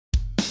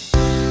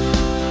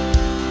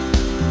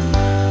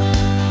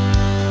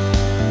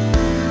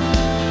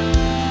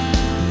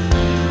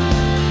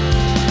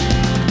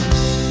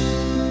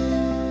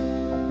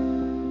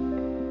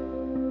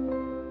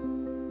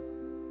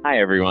Hi,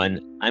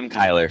 everyone. I'm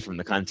Kyler from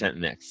the Content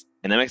Mix,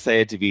 and I'm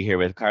excited to be here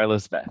with Carlo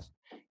Speth,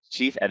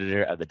 Chief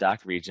Editor of the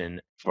DACH region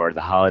for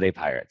the Holiday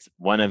Pirates,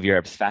 one of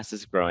Europe's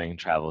fastest growing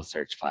travel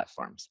search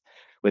platforms.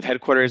 With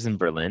headquarters in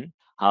Berlin,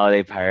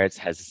 Holiday Pirates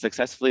has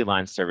successfully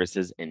launched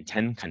services in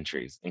 10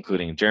 countries,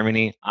 including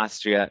Germany,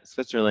 Austria,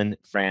 Switzerland,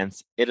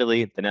 France,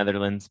 Italy, the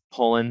Netherlands,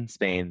 Poland,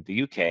 Spain,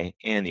 the UK,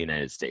 and the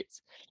United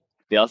States.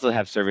 They also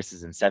have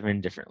services in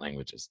 7 different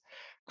languages.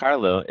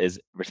 Carlo is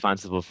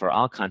responsible for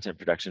all content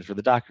production for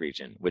the DACH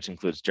region, which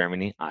includes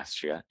Germany,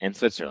 Austria, and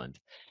Switzerland.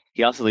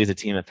 He also leads a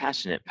team of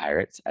passionate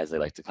pirates, as they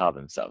like to call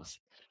themselves.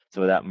 So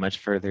without much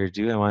further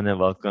ado, I want to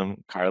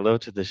welcome Carlo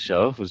to the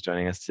show, who's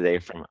joining us today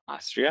from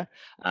Austria.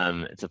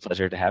 It's a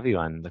pleasure to have you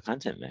on the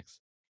Content Mix.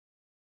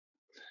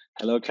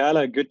 Hello,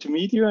 Carla. Good to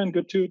meet you and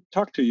good to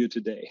talk to you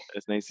today.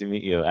 It's nice to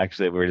meet you.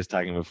 Actually, we were just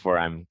talking before.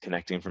 I'm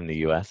connecting from the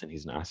US and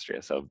he's in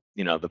Austria. So,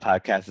 the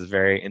podcast is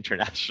very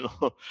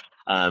international,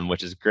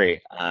 which is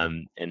great.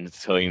 And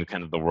it's showing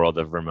kind of the world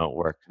of remote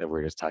work that we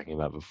were just talking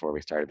about before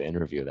we started the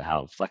interview,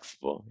 how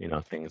flexible,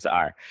 things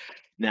are.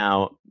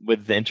 Now,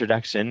 with the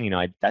introduction,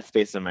 that's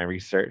based on my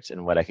research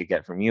and what I could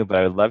get from you, but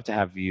I would love to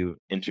have you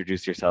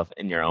introduce yourself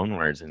in your own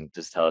words and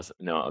just tell us,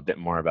 a bit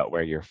more about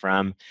where you're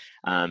from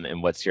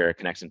and what's your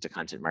connection to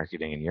content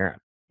marketing in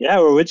Europe. Yeah,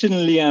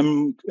 originally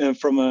I'm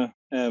from a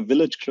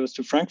village close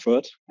to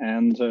Frankfurt,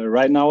 and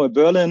right now a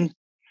Berlin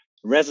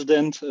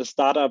resident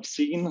startup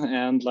scene,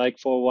 and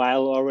for a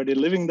while already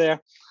living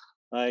there,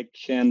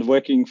 and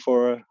working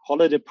for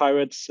Holiday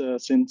Pirates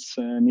since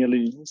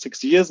nearly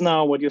 6 years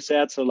now. What you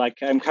said, so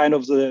I'm kind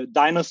of the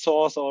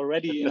dinosaurs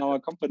already in our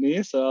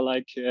company. So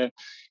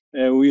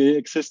we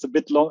exist a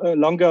bit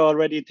longer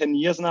already, 10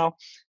 years now,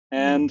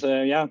 and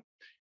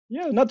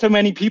not too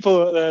many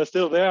people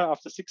still there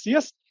after 6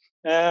 years.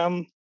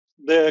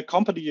 The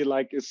company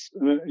is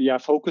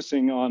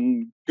focusing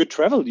on good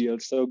travel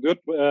deals, so good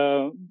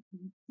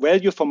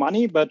value for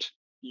money, but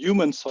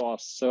human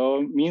source. So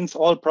it means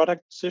all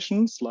product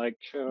decisions of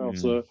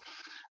the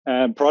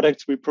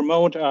products we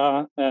promote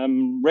are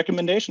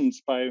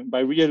recommendations by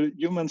real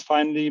humans,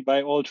 finally,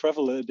 by all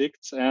travel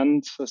addicts.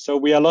 And so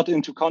we are a lot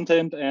into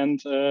content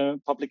and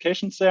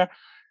publications there.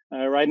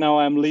 Right now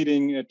I'm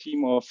leading a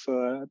team of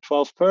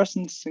 12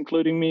 persons,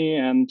 including me,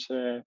 and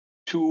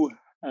 2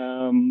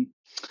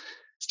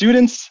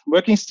 students,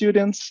 working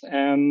students,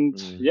 and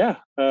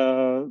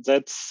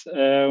that's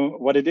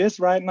what it is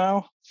right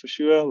now, for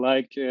sure.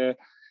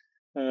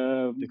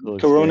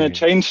 Corona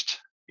changed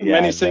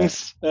many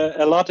things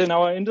a lot in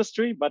our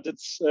industry, but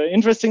it's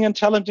interesting and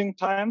challenging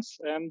times,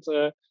 and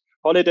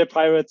Holiday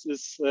Pirates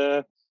is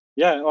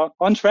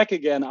on track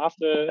again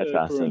after Corona.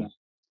 Awesome.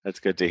 That's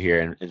good to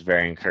hear, and it's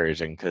very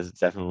encouraging because it's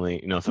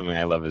definitely, something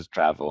I love is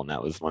travel, and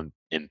that was one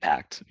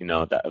impact,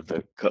 that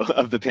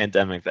of the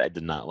pandemic that I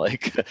did not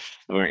like.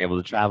 We weren't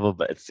able to travel,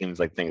 but it seems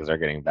like things are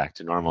getting back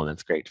to normal, and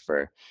it's great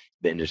for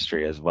the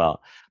industry as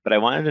well. But I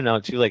wanted to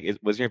know too,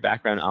 was your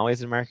background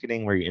always in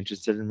marketing? Were you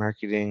interested in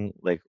marketing,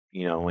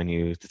 when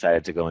you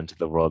decided to go into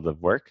the world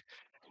of work?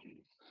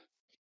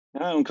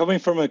 I'm coming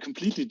from a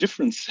completely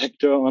different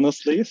sector,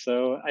 honestly.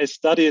 So I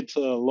studied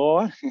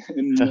law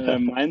in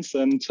Mainz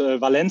and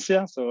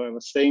Valencia. So I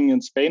was staying in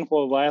Spain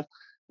for a while,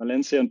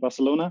 Valencia and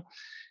Barcelona.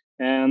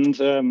 And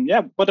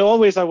but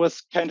always I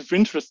was kind of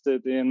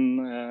interested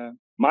in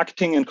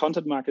marketing and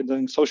content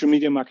marketing, social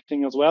media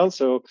marketing as well.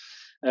 So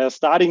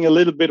starting a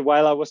little bit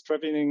while I was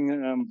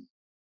traveling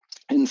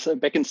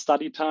back in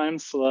study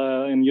times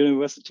in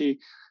university,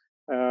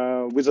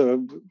 with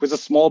a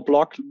small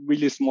blog,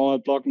 really small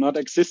blog, not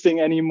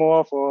existing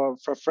anymore, for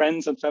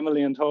friends and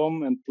family and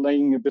home, and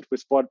playing a bit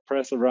with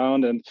WordPress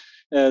around, and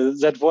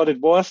that's what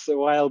it was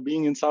while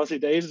being in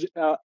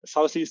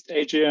Southeast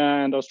Asia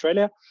and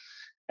Australia.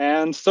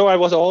 And so I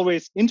was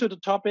always into the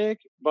topic,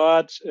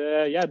 but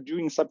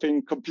doing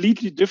something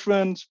completely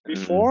different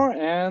before.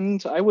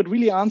 And I would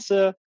really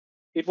answer,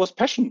 it was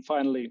passion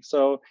finally.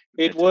 So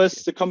it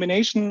was the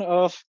combination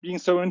of being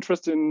so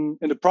interested in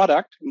the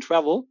product, in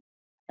travel,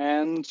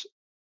 and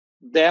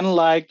then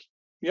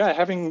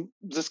having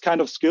this kind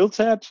of skill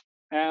set.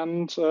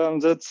 And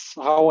that's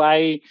how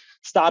I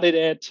started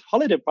at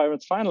Holiday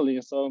Pirates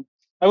finally. So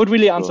I would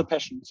really answer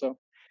passion. So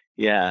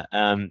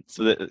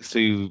so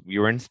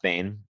you were in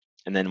Spain,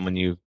 and then when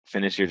you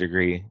finished your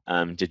degree,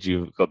 did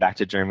you go back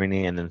to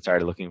Germany and then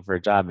started looking for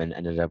a job and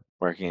ended up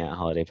working at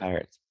Holiday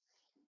Pirates?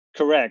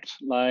 Correct.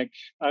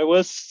 I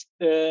was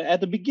at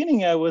the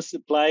beginning, I was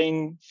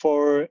applying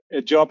for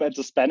a job at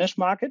the Spanish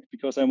market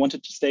because I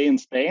wanted to stay in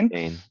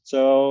Spain.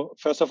 So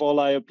first of all,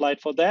 I applied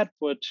for that,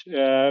 but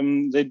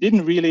they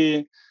didn't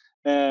really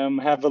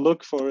have a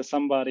look for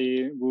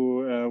somebody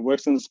who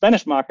works in the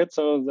Spanish market.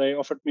 So they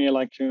offered me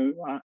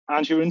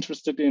aren't you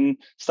interested in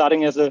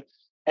starting as a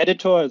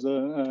editor, as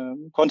a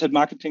content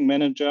marketing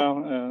manager?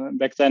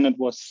 Back then it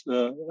was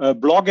a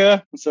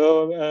blogger.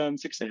 So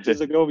 6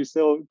 years ago, we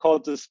still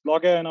called this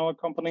blogger in our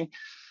company.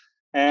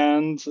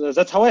 And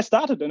that's how I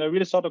started. And I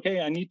really thought,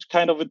 okay, I need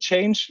kind of a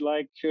change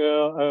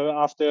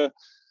after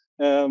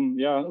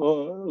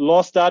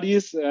law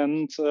studies,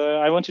 and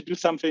I want to do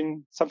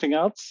something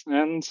else,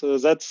 and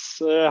that's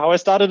how I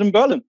started in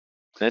Berlin.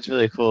 That's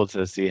really cool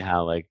to see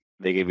how like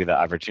they gave you the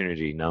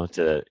opportunity,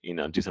 to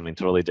do something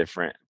totally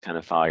different, kind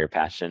of follow your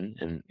passion,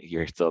 and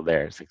you're still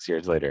there 6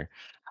 years later.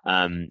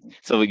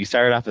 So you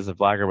started off as a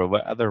blogger, but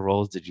what other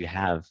roles did you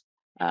have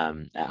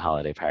at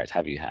Holiday Pirates?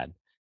 Have you had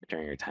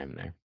during your time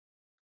there?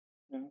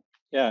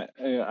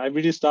 I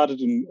really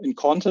started in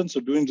content, so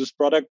doing this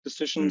product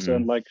decisions Mm-hmm.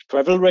 and like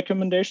travel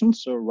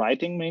recommendations, so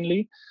writing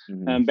mainly.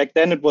 Mm-hmm. Back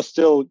then it was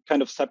still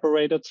kind of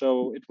separated,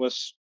 so it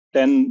was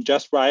then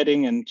just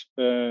writing and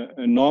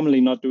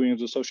normally not doing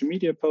the social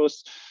media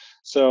posts.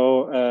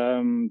 So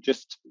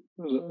just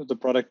the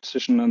product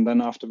decision, and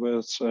then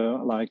afterwards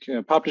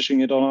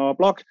publishing it on our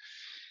blog.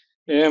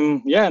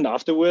 And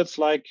afterwards,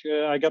 I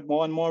got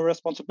more and more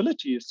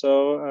responsibility.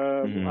 So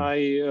Mm-hmm.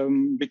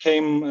 I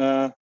became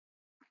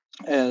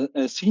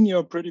a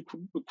senior pretty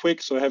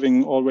quick, so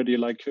having already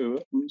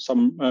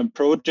some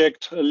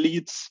project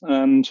leads,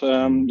 and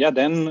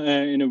then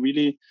in a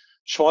really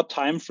short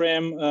time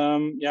frame,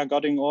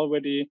 getting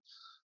already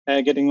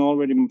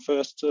my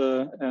first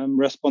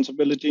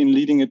responsibility in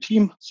leading a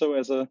team. So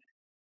as a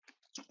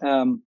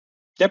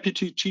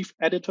deputy chief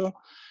editor,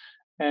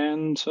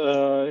 and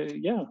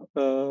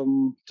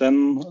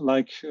then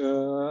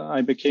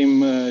I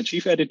became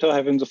chief editor,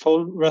 having the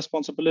full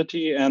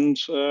responsibility, and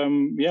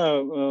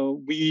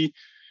we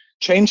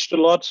changed a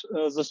lot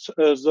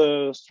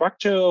the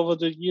structure over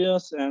the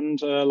years,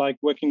 and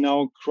working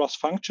now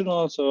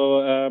cross-functional,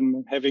 so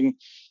having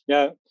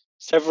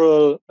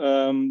several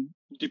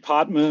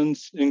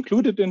departments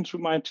included into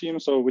my team,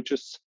 so which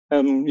is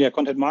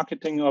content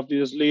marketing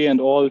obviously, and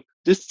all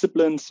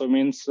disciplines, so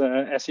means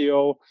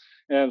SEO,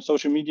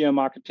 social media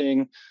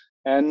marketing,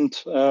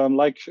 and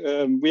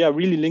we are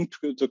really linked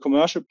to the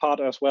commercial part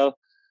as well.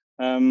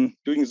 Doing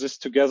this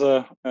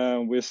together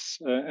with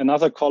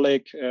another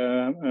colleague,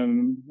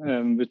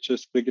 which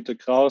is Brigitte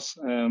Kraus.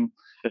 And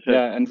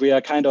we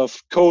are kind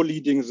of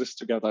co-leading this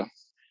together.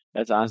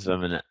 That's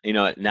awesome. And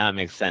now it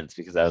makes sense,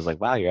 because I was like,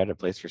 wow, you're at a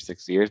place for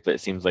 6 years, but it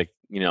seems like,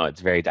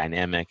 it's very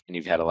dynamic, and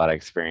you've had a lot of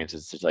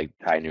experiences to like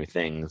try new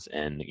things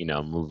and,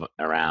 move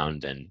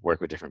around and work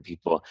with different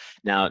people.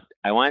 Now,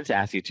 I wanted to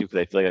ask you too, because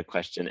I feel like a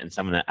question, and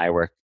someone that I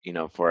work,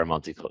 for a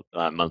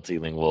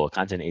multilingual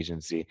content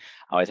agency,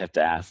 I always have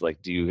to ask,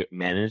 like, do you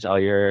manage all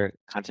your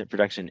content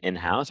production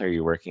in-house? Are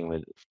you working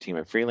with a team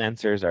of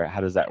freelancers, or how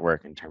does that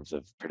work in terms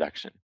of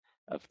production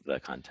of the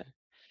content?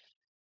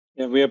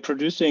 Yeah, we are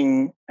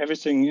producing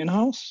everything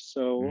in-house.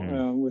 So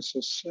with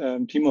this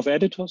team of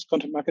editors,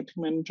 content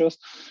marketing managers,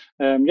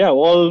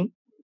 all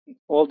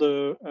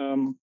the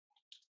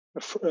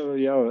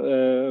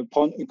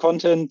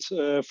content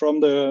from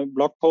the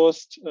blog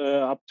post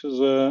up to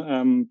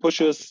the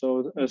pushes,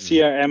 so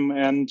CRM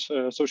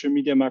and social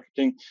media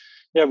marketing.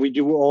 Yeah, we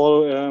do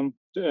all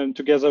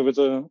together with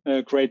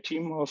a great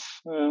team of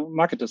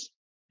marketers.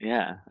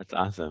 Yeah, that's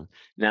awesome.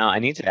 Now, I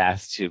need to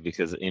ask too,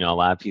 because a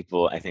lot of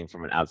people, I think,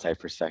 from an outside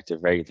perspective,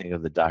 right? You think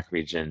of the DACH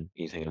region,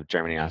 you think of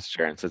Germany,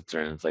 Austria, and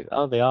Switzerland. It's like,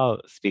 oh, they all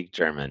speak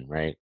German,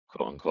 right?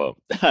 Quote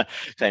unquote. Because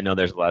I know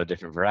there's a lot of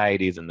different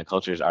varieties, and the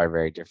cultures are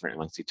very different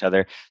amongst each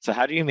other. So,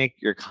 how do you make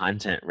your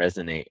content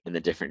resonate in the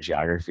different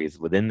geographies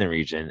within the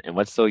region? And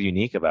what's so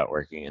unique about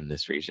working in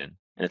this region?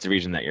 And it's a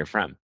region that you're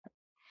from.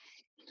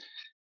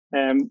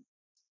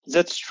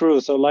 That's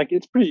true. So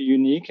it's pretty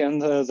unique, and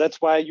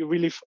that's why you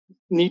really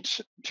need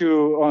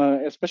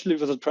to, especially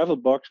with a travel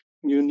blog,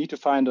 you need to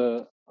find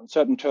a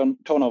certain tone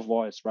of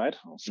voice, right?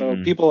 So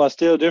people are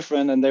still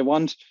different, and they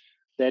want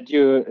that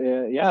you,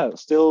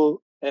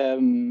 still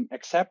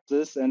accept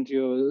this, and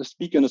you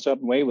speak in a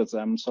certain way with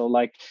them. So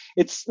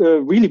it's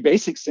really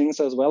basic things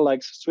as well.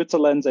 Like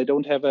Switzerland, they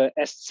don't have a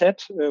SZ,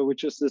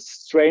 which is this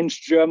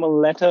strange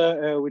German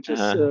letter, which is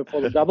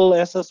for the double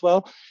S as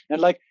well,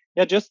 and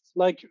just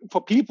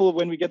for people,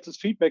 when we get this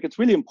feedback, it's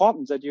really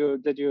important that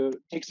you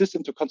take this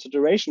into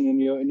consideration in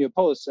your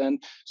posts. And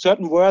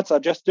certain words are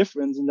just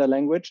different in their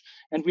language,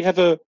 and we have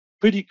a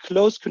pretty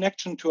close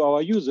connection to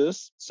our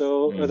users.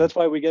 So that's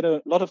why we get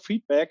a lot of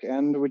feedback,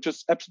 and which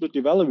is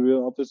absolutely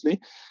valuable, obviously.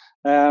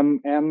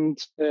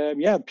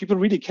 People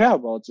really care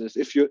about this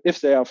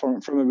if they are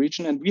from a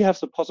region, and we have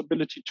the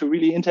possibility to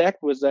really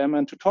interact with them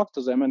and to talk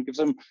to them and give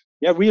them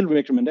real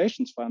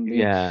recommendations finally.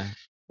 Yeah.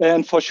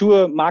 And for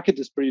sure, market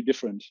is pretty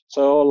different.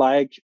 So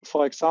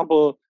for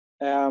example,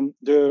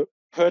 the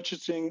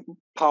purchasing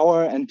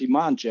power and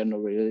demand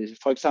generally.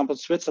 For example,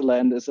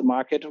 Switzerland is a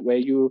market where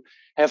you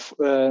have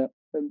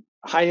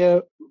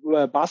higher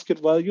basket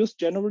values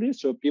generally.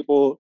 So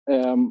people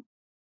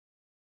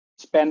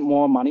spend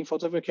more money for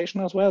the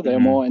vacation as well. They're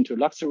more into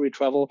luxury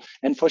travel.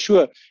 And for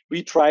sure,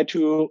 we try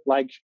to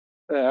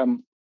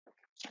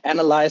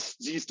analyze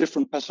these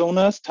different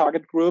personas,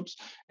 target groups,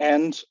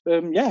 and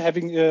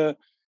having a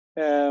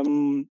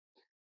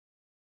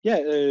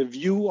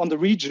view on the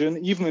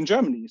region, even in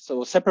Germany.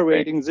 So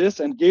separating this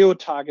and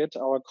geo-target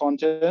our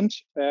content,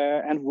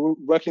 and we're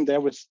working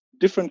there with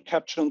different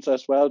captions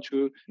as well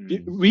to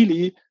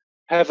really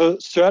have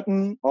a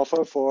certain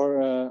offer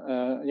for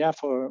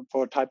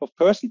a type of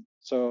person.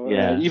 So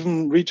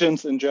even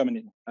regions in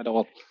Germany at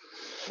all.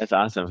 That's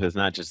awesome, because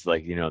not just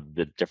like,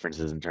 the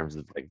differences in terms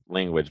of like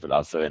language, but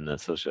also in the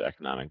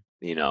socioeconomic,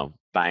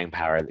 buying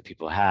power that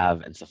people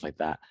have and stuff like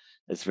that.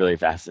 It's really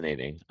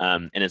fascinating.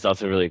 And it's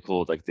also really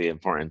cool, like the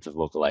importance of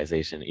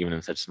localization, even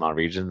in such small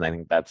regions. I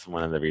think that's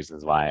one of the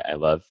reasons why I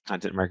love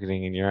content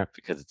marketing in Europe,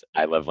 because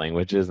I love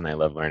languages and I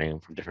love learning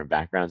from different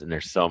backgrounds. And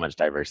there's so much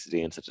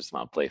diversity in such a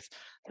small place,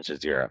 such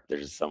as Europe.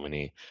 There's just so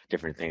many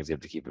different things you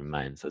have to keep in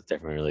mind. So it's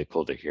definitely really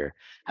cool to hear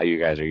how you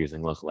guys are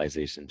using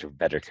localization to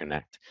better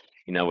connect,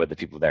 with the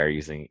people that are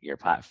using your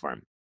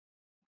platform.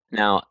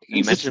 Now,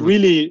 you mentioned this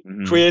really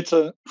creates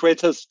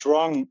a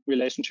strong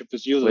relationship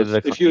with users.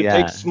 If you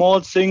take small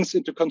things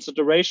into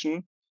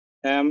consideration,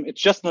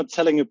 it's just not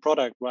selling a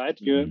product, right?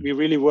 We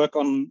really work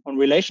on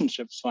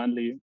relationships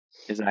finally.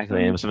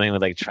 Exactly. And something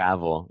with like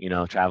travel,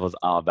 travel is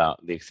all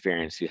about the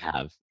experience you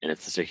have, and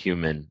it's such a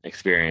human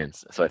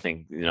experience. So I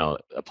think,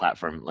 a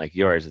platform like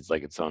yours,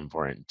 it's so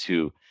important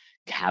to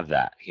have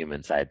that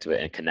human side to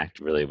it and connect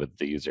really with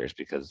the users,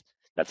 because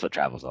that's what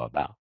travel is all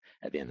about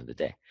at the end of the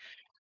day.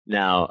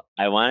 Now,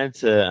 I wanted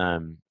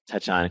to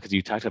touch on, because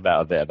you talked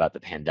about a bit about the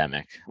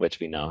pandemic, which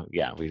we know,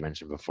 we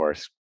mentioned before,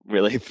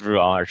 really threw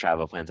all our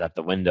travel plans out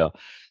the window.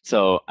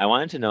 So I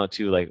wanted to know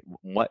too, like,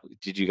 what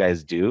did you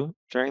guys do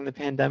during the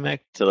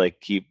pandemic to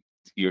like keep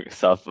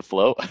yourself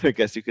afloat, I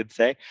guess you could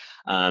say?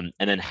 And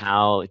then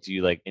how do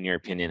you, like, in your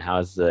opinion, how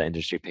is the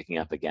industry picking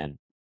up again?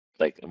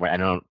 Like,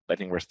 I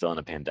think we're still in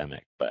a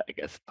pandemic, but I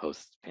guess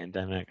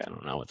post-pandemic, I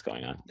don't know what's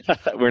going on.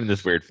 We're in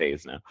this weird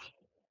phase now.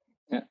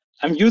 Yeah,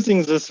 I'm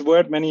using this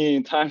word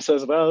many times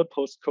as well,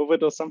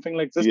 post-COVID or something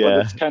like this, but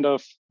it's kind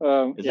of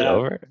Is it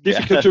over?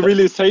 difficult to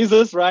really say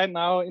this right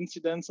now.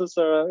 Incidences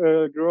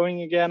are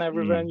growing again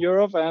everywhere in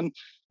Europe, and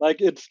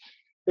like it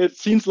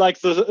seems like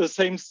the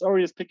same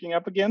story is picking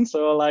up again.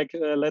 So like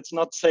let's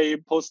not say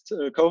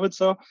post-COVID.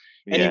 So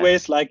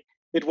anyways, like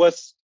it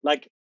was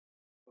like,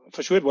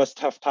 for sure it was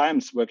tough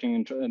times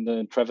working in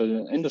the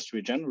travel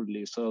industry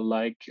generally. So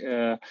like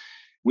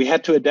we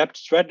had to adapt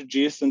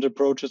strategies and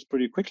approaches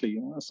pretty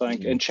quickly. So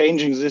like, and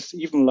changing this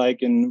even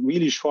like in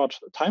really short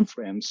time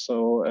frames.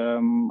 So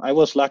I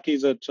was lucky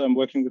that I'm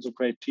working with a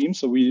great team.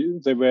 So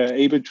they were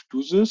able to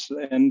do this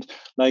and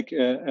like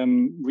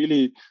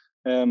really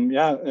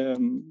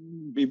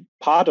be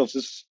part of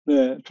this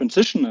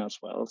transition as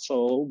well.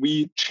 So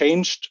we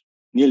changed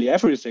nearly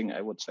everything,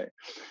 I would say.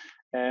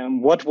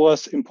 What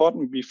was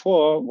important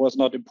before was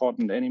not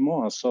important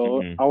anymore.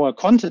 So our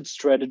content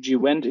strategy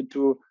went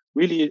into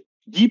really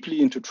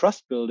deeply into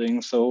trust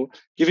building. So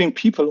giving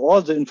people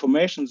all the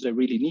information they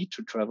really need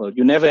to travel.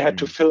 You never had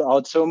to fill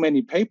out so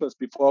many papers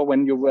before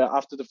when you were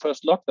after the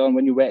first lockdown,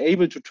 when you were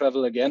able to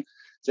travel again.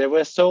 There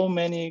were so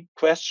many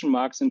question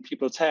marks in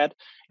people's head,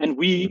 and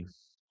we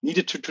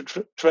needed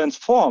to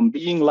transform,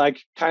 being like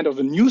kind of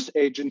a news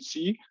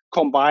agency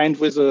combined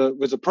with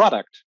a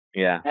product.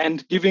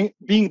 And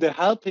being the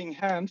helping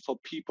hand for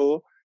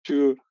people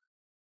to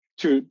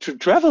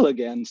travel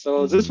again.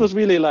 So this was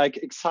really like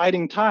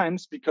exciting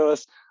times,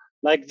 because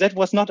like that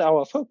was not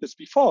our focus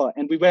before,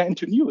 and we were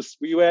into news.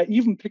 We were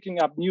even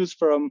picking up news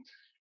from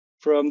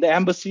the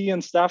embassy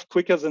and stuff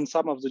quicker than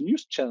some of the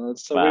news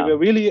channels. So we were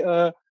really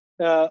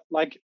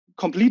like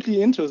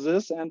completely into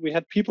this, and we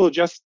had people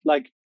just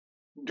like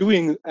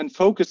doing and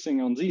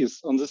focusing on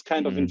this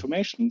kind of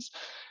informations.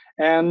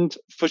 And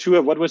for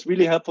sure, what was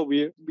really helpful,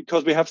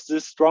 because we have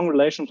this strong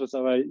relations with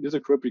our user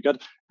group, we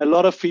got a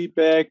lot of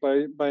feedback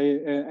by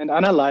and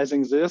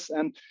analyzing this,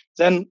 and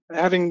then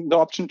having the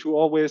option to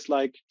always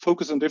like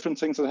focus on different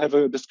things and have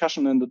a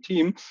discussion in the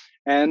team.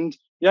 And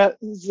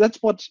that's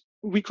what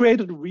we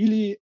created, a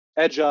really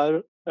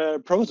agile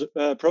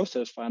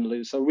process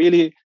finally. So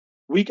really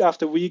week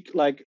after week,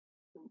 like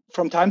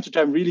from time to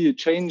time, really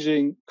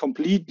changing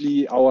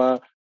completely our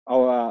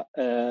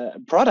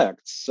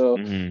products. So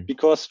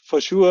because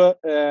for sure,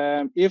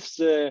 if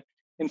the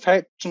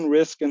infection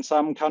risk in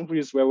some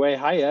countries were way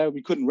higher,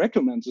 we couldn't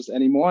recommend this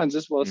anymore, and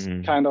this was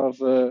kind of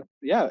a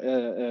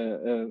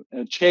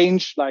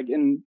change like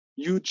in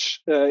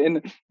huge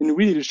in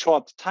really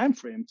short time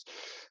frames.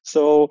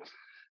 So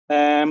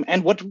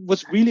and what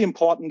was really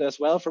important as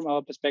well from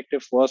our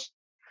perspective was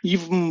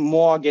even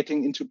more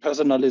getting into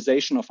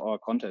personalization of our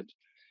content.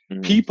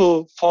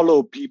 People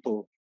follow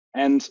people,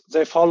 and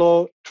they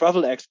follow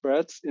travel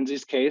experts in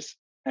this case,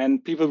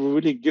 and people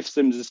really give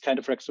them this kind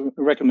of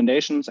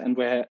recommendations, and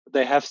where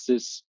they have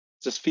this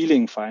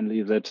feeling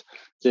finally that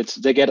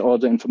they get all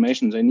the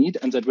information they need,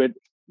 and that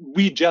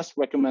we just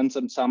recommend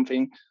them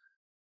something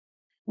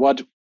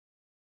what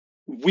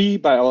we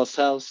by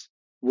ourselves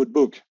would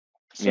book.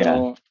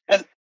 So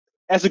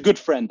as a good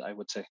friend, I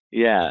would say.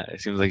 Yeah,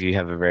 it seems like you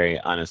have a very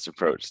honest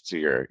approach to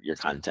your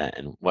content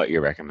and what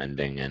you're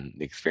recommending and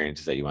the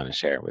experiences that you want to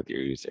share with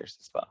your users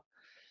as well.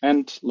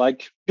 And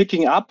like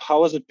picking up,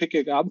 how is it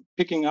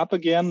picking up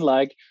again?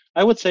 Like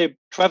I would say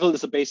travel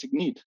is a basic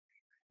need.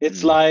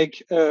 It's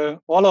like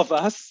all of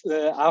us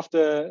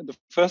after the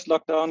first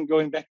lockdown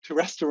going back to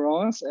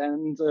restaurants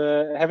and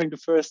having the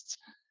first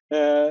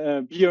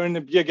beer in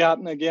the beer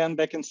garden again,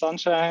 back in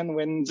sunshine.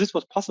 When this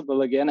was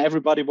possible again,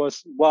 everybody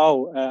was,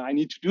 wow, I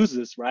need to do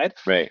this, right?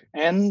 Right.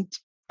 And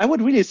I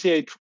would really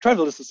say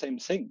travel is the same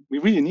thing. We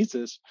really need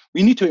this.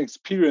 We need to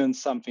experience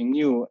something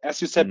new.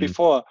 As you said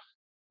before,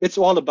 it's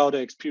all about the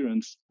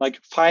experience. Like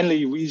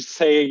finally we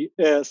say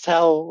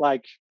sell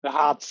like the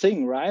hard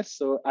thing, right?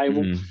 So I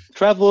will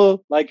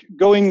travel, like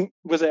going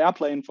with an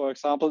airplane, for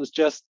example, is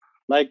just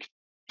like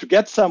to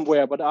get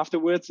somewhere, but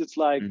afterwards it's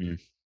like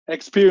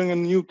experiencing a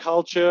new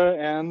culture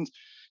and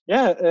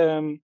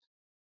really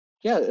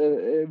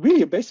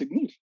a basic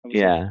need.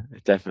 Yeah,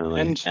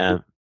 definitely.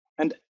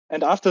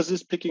 And after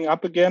this picking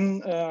up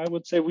again, I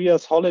would say we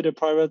as Holiday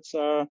Pirates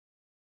are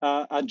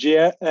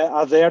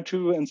there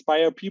to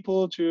inspire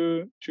people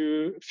to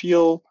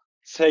feel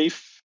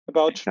safe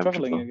about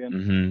traveling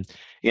again.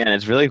 Yeah, and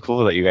it's really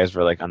cool that you guys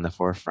were like on the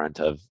forefront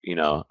of, you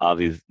know, all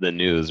the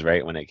news,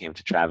 right, when it came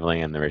to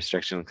traveling and the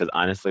restrictions, because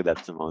honestly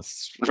that's the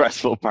most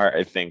stressful part.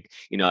 I think,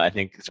 you know, I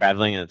think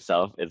traveling in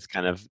itself is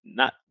kind of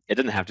not, it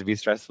doesn't have to be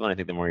stressful, and I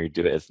think the more you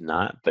do it, it's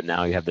not. But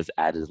now you have this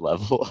added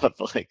level of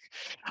like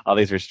all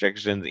these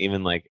restrictions.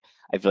 Even like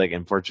I feel like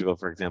in Portugal,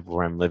 for example,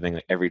 where I'm living,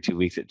 like every 2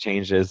 weeks it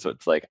changes. So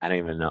it's like I don't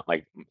even know.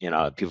 Like, you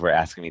know, people are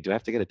asking me, do I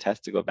have to get a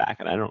test to go back?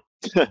 And I don't,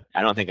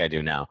 I don't think I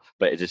do now.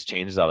 But it just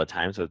changes all the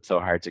time, so it's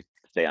so hard to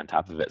stay on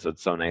top of it. So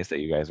it's so nice that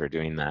you guys are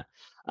doing that,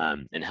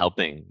 and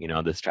helping, you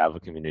know, this travel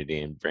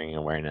community and bringing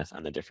awareness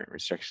on the different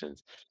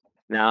restrictions.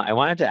 Now, I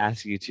wanted to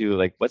ask you too,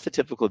 like, what's a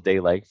typical day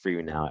like for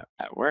you now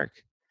at work?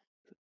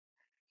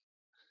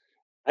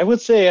 I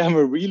would say I'm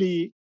a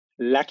really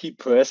lucky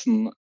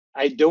person.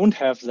 I don't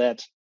have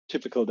that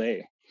typical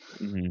day.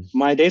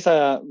 My days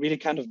are really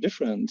kind of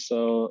different.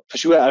 So for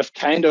sure, I've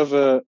kind of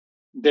a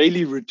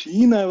daily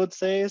routine, I would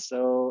say.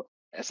 So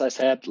as I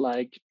said,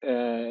 like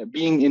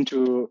being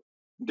into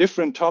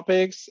different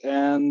topics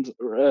and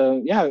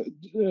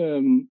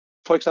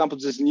for example,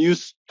 this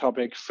news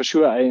topic, for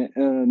sure, I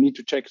need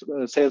to check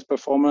sales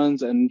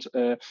performance and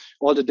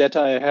all the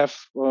data I have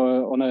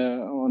on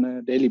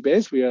a daily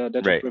basis. We are a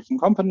data-driven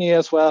company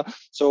as well,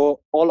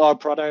 so all our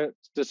product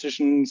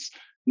decisions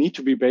need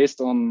to be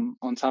based on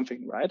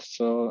something, right?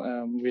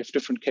 So we have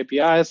different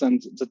KPIs,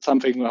 and that's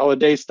something how a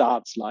day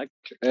starts, like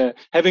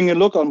having a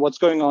look on what's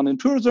going on in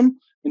tourism,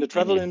 in the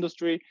travel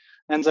industry,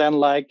 and then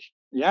like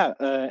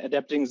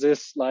adapting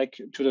this like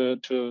to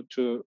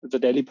the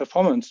daily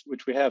performance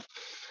which we have.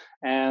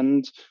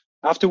 And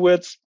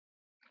afterwards,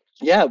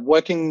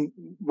 working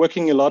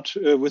a lot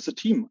with the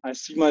team. I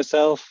see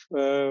myself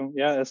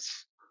as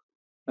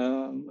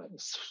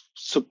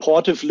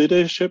supportive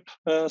leadership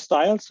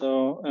style.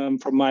 So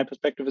from my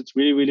perspective, it's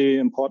really, really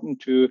important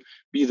to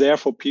be there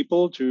for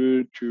people,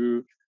 to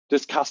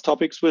discuss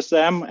topics with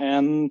them,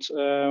 and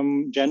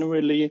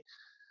generally,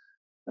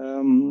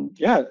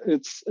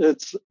 it's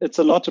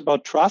a lot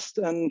about trust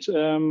and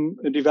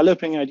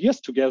developing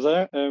ideas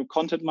together.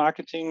 Content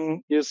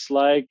marketing is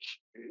like,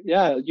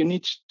 you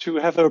need to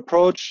have an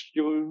approach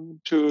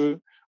to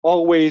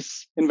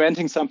always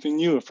inventing something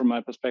new. From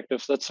my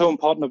perspective, that's so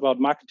important about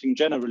marketing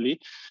generally,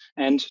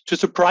 and to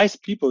surprise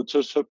people,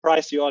 to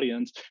surprise the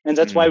audience. And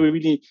that's why we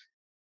really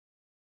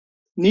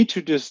need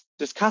to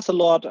discuss a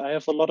lot. I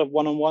have a lot of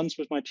one-on-ones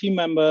with my team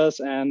members,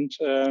 and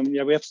we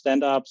have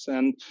stand-ups,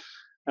 and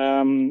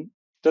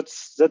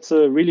that's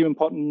a really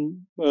important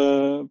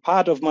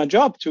part of my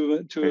job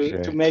to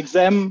make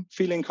them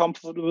feeling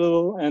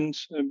comfortable and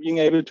being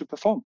able to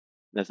perform.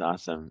 That's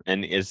awesome.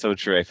 And it's so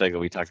true. I feel like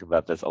we talk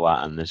about this a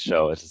lot on this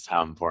show. It's just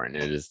how important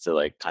it is to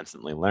like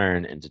constantly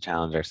learn and to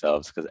challenge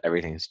ourselves, because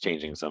everything's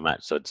changing so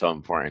much. So it's so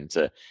important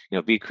to, you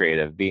know, be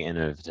creative, be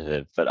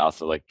innovative, but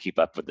also like keep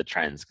up with the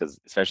trends, because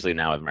especially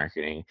now with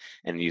marketing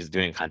and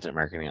doing content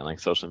marketing on like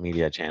social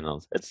media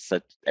channels,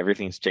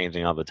 everything's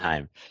changing all the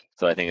time.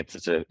 So I think it's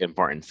such an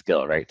important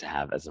skill, right, to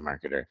have as a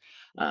marketer,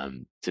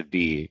 to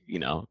be, you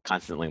know,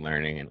 constantly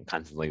learning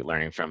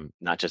from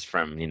not just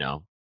from, you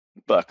know,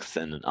 books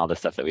and all the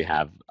stuff that we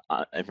have,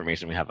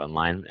 information we have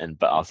online,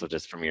 but also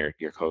just from your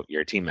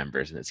team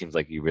members. And it seems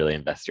like you really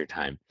invest your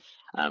time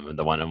in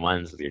the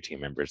one-on-ones with your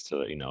team members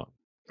to, you know,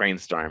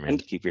 brainstorm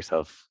and keep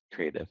yourself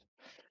creative.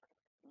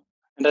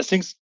 And I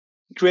think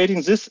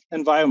creating this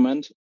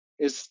environment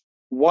is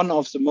one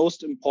of the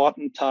most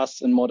important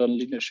tasks in modern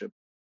leadership.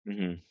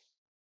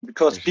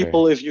 Because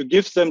people, if you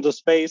give them the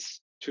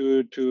space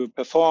to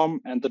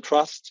perform and the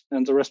trust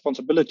and the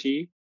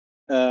responsibility,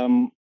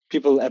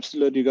 people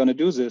absolutely going to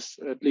do this,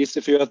 at least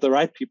if you have the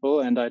right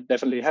people, and I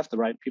definitely have the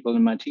right people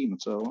in my team.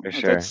 So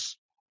that's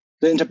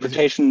the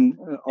interpretation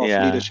of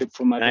leadership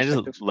from my perspective.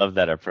 I just love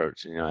that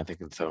approach. You know, I think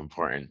it's so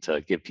important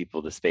to give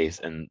people the space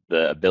and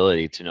the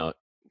ability to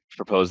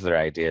propose their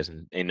ideas,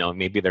 and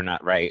maybe they're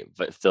not right,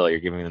 but still you're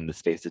giving them the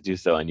space to do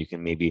so, and you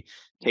can maybe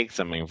take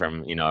something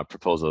from a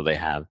proposal they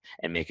have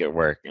and make it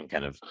work, and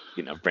kind of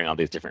bring all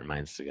these different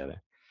minds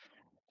together.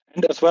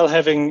 And as well,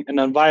 having an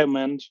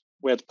environment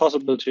where it's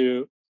possible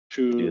to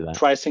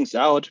try things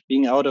out,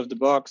 being out of the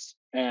box,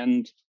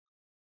 and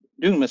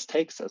doing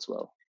mistakes as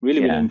well.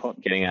 Really, really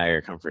important. Getting out of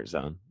your comfort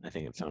zone. I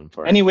think it's so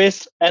important.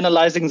 Anyways,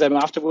 analyzing them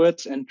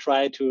afterwards and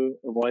try to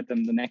avoid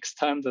them the next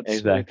time.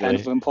 That's kind of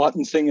Exactly. an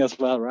important thing as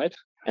well, right?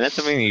 And that's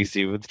something that you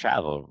see with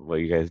travel, what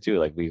you guys do.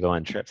 Like we go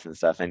on trips and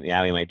stuff, and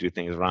yeah, we might do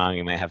things wrong.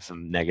 You might have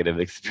some negative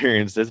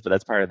experiences, but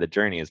that's part of the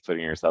journey is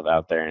putting yourself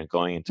out there and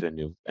going into a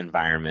new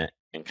environment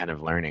and kind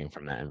of learning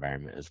from that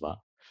environment as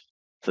well.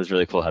 So it's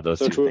really cool how those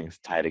So two true. things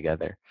tie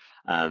together.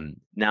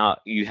 Now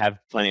you have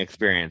plenty of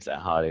experience at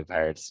Holiday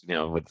Pirates,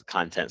 with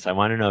content. So I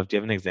want to know, do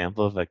you have an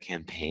example of a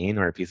campaign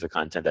or a piece of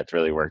content that's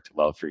really worked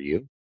well for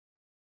you?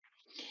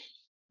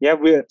 Yeah,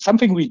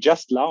 something we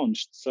just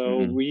launched. So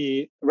Mm-hmm.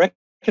 we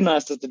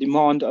recognized that the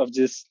demand of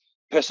this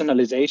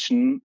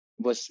personalization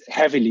was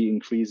heavily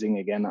increasing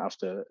again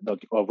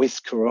or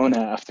with Corona.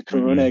 After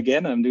Corona Mm-hmm.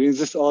 again, I'm doing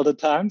this all the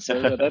time. Sorry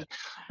about that.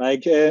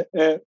 Like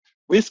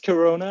with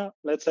Corona,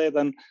 let's say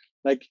then,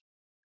 like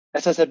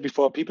as I said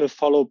before, people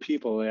follow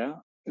people. Yeah,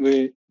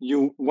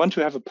 you want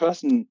to have a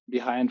person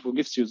behind who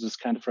gives you this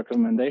kind of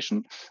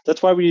recommendation.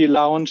 That's why we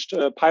launched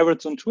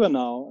Pirates on Tour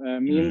now.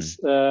 Means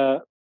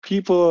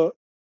people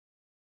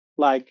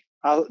like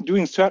are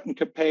doing certain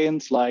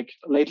campaigns. Like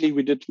lately,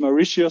 we did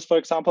Mauritius, for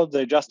example.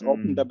 They just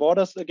opened their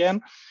borders again,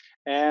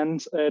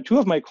 and two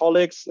of my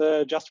colleagues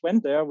just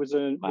went there with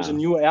a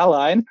new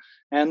airline,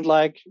 and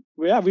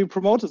we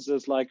promoted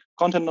this like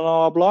content on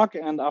our blog,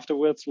 and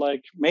afterwards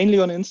like mainly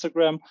on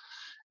Instagram,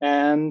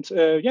 and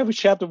we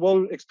shared the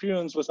whole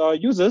experience with our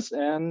users,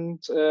 and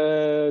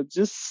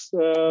this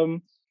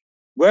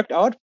worked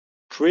out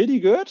pretty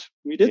good.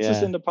 We did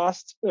this in the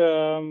past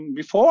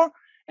before.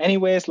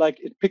 Anyways, like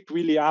it picked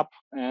really up,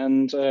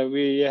 and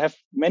we have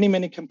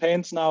many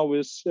campaigns now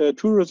with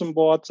tourism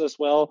boards as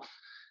well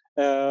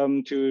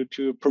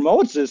to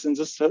promote this in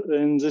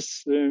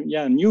this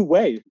new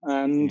way.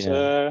 And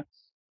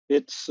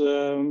it's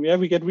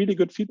we get really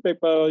good feedback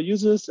by our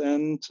users,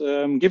 and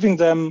giving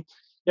them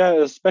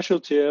a special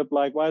tip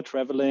like while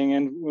traveling,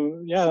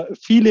 and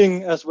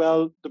feeling as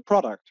well the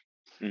product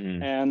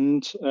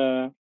and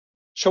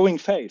showing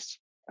face.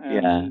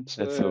 And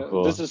That's so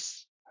cool.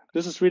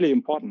 this is really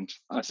important,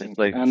 I It's think.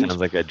 like And sounds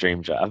like a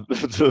dream job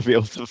to be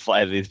able to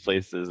fly to these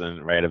places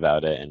and write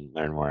about it and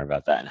learn more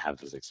about that and have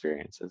those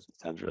experiences. It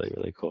sounds really,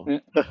 really cool.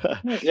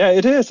 yeah,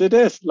 it is. It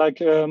is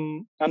like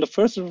and the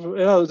first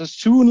of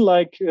soon,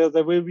 like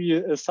there will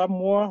be some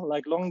more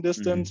like long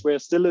distance where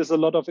still is a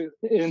lot of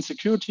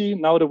insecurity.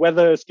 Now the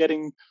weather is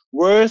getting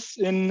worse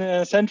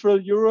in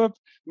Central Europe,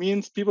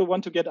 means people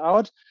want to get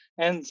out.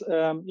 And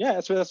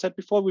as I said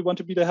before, we want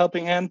to be the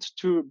helping hand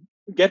to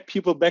get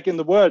people back in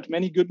the world.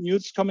 Many good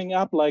news coming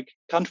up, like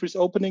countries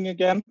opening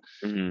again.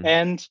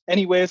 And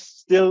anyways,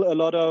 still a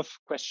lot of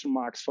question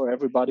marks for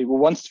everybody who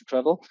wants to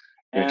travel.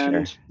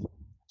 And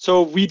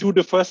so we do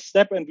the first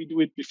step, and we do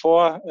it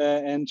before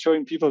and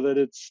showing people that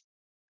it's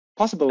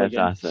possible That's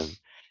again. awesome.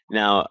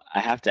 Now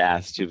I have to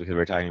ask too, because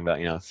we're talking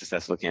about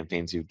successful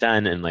campaigns you've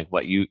done and like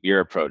what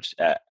your approach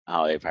at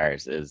Holiday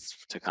Pirates is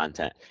to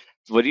content.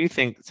 What do you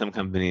think some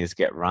companies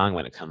get wrong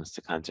when it comes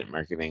to content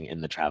marketing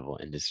in the travel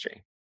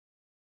industry?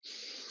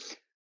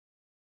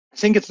 I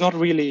think it's not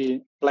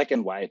really black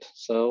and white.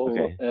 So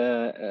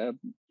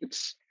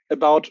it's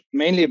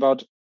mainly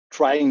about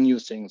trying new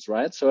things,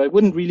 right? So I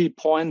wouldn't really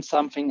point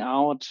something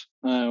out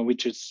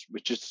which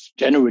is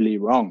generally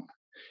wrong.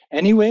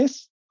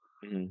 Anyways,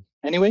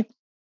 anyway,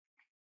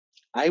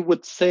 I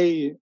would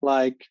say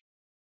like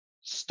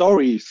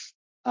stories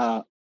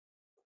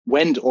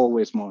went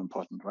always more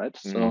important, right?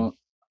 So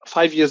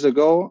 5 years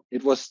ago,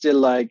 it was still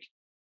like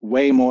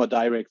way more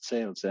direct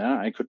sales. Yeah,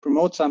 I could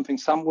promote something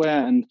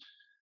somewhere, and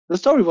the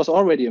story was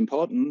already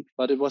important,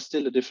 but it was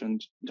still a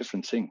different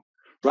thing.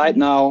 Right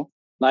now,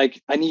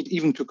 like I need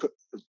even to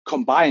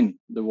combine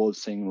the whole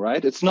thing,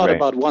 right? It's not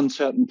about one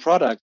certain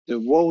product.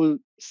 The whole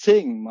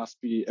thing must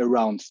be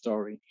around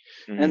story,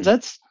 and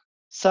that's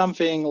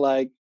something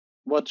like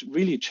what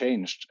really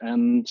changed.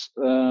 And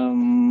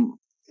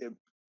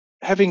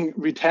having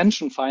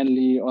retention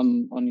finally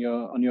on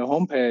your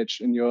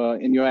homepage in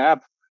your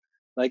app,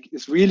 like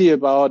is really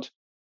about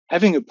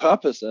having a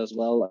purpose as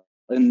well,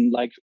 and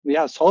like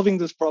solving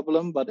this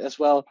problem, but as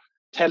well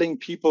telling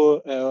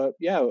people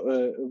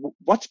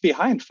what's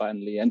behind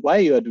finally and why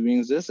you are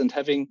doing this, and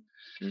having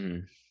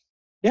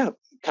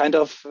kind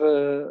of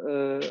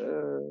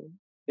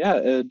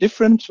a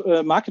different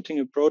marketing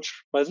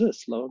approach by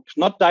this. Like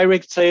not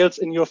direct sales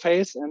in your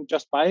face and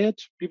just buy it.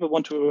 People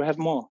want to have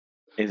more.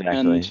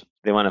 Exactly. And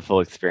They want a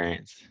full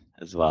experience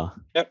as well,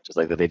 just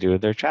like that they do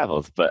with their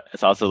travels. But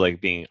it's also like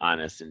being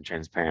honest and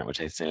transparent, which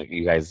I think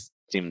you guys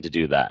seem to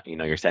do that.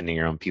 You're sending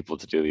your own people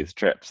to do these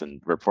trips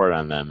and report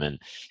on them, and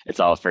it's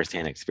all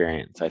firsthand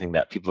experience. So I think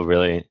that people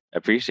really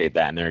appreciate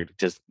that, and they're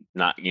just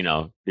not,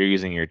 they're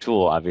using your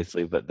tool,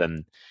 obviously, but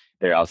then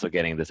they're also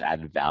getting this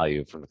added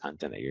value from the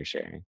content that you're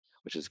sharing,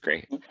 which is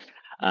great.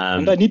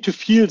 And I need to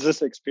feel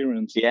this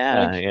experience.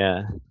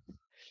 Yeah.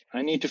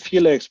 I need to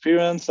feel the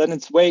experience, then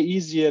it's way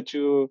easier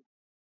to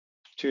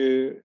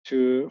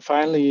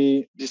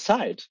finally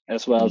decide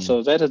as well.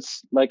 So that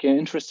it's like an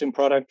interesting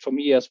product for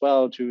me as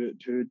well to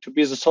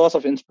be the source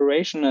of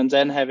inspiration, and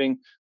then having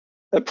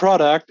a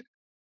product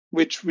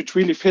which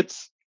really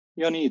fits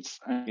your needs.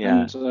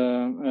 Yeah,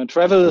 And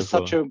travel so is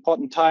such cool. an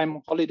important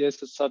time.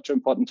 Holidays is such an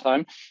important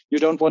time. You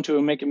don't want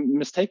to make a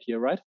mistake here,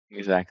 right?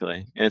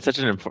 Exactly. And it's such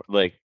an important,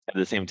 like, at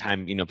the same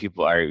time,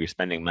 people are, you're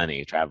spending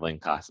money, traveling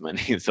costs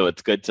money. So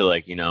it's good to,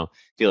 like,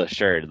 feel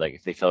assured. Like,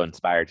 if they feel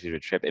inspired to do a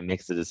trip, it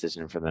makes the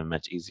decision for them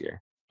much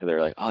easier.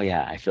 They're like, oh,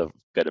 yeah, I feel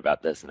good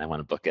about this and I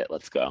want to book it.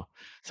 Let's go.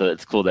 So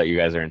it's cool that you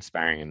guys are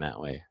inspiring in that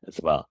way as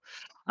well.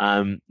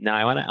 Now,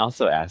 I want to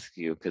also ask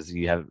you, because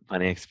you have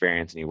plenty of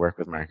experience and you work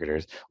with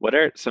marketers, what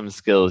are some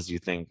skills you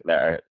think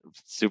that are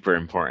super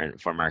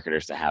important for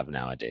marketers to have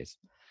nowadays?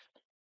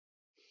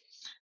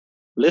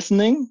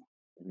 Listening.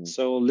 Mhm.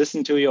 So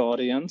listen to your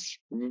audience.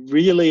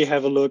 Really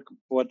have a look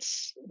what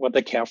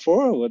they care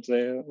for,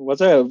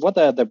 what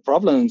are the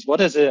problems,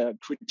 what is a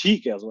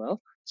critique as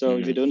well. So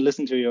if you Mhm. don't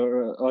listen to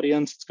your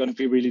audience, it's going to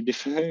be really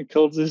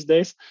difficult these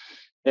days.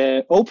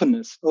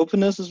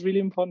 Openness is really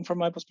important from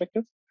my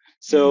perspective. Mhm.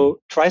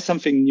 So try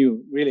something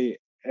new. Really,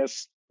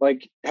 as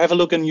like have a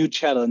look on new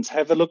channels,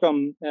 have a look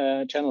on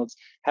channels,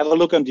 have a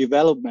look on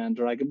development,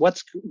 like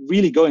what's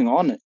really going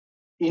on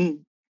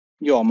in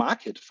your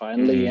market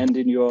finally, Mhm. and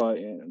in your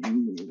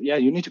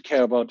you need to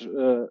care about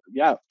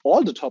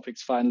all the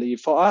topics finally.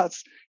 For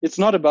us, it's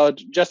not about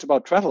just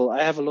about travel.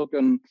 I have a look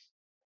on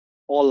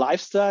all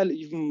lifestyle,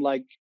 even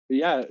like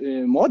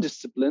more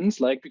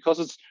disciplines, like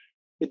because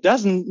it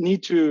doesn't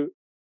need to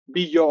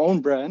be your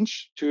own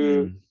branch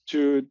Mhm.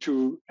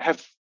 to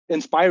have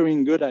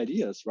inspiring good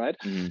ideas, right?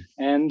 Mhm.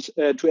 And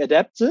to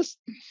adapt this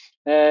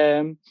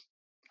um,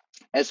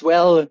 as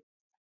well.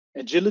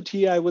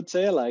 Agility, I would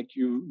say, like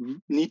you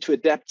need to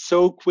adapt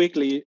so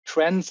quickly.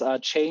 Trends are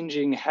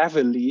changing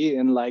heavily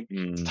in like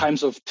Mhm.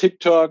 times of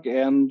TikTok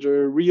and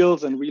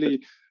reels, and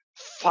really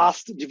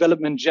fast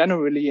development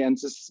generally, and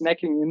the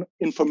snacking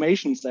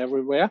informations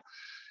everywhere.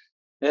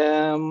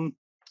 um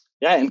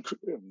and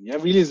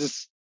really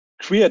this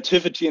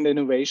creativity and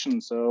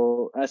innovation.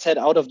 So I said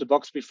out of the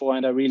box before,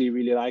 and I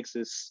really like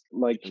this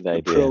like The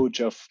idea.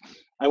 approach of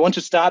I want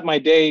to start my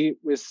day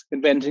with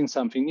inventing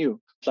something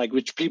new, like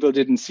which people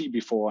didn't see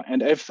before.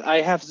 And if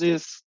I have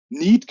this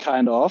need,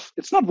 kind of,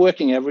 it's not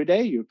working every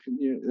day.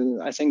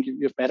 I think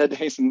you have better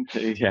days and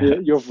Yeah,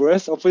 you have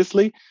worse,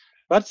 obviously,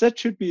 but that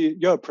should be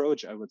your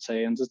approach, I would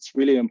say, and it's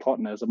really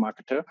important as a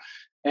marketer.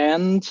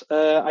 And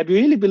I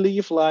really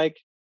believe like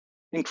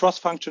in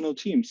cross-functional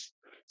teams.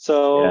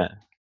 So yeah,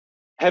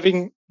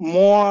 having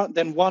more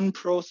than one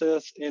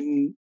process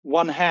in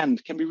one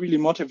hand can be really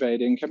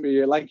motivating, can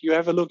be like you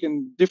have a look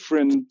in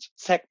different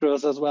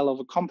sectors as well of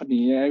a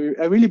company.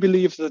 I really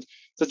believe that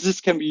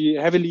this can be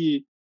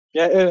heavily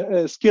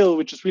a skill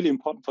which is really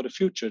important for the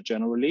future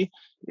generally.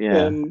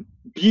 yeah. um,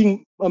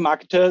 Being a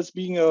marketer is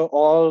being a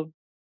all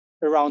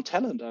around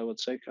talent, I would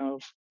say, kind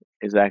of.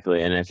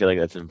 Exactly. And I feel like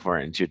that's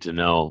important too, to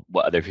know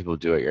what other people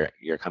do at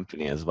your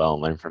company as well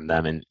and learn from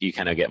them. And you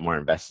kind of get more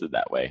invested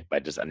that way by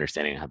just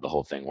understanding how the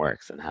whole thing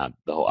works and how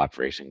the whole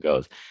operation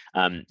goes.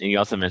 And you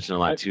also mentioned a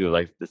lot I, too,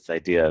 like this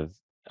idea of,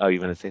 oh,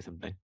 you want to say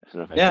something? I don't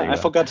know if I yeah, cut I you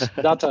off. forgot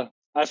data.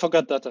 I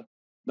forgot data.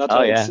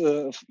 Oh It's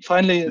yeah.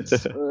 finally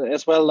it's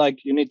as well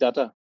like you need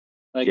data,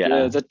 like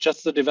Yeah. that's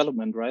just the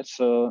development, right?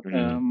 So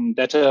Mhm.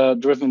 data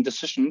driven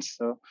decisions.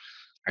 So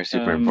Are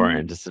super important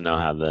um, just to know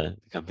how the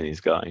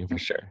company's going for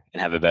sure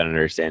and have a better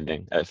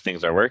understanding if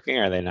things are working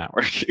or are they not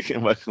working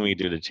and what can we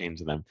do to change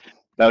them.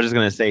 But I was just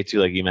going to say too,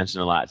 like you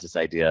mentioned a lot, this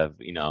idea of,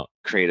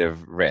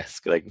 creative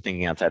risk, like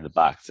thinking outside the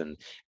box and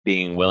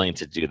being willing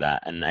to do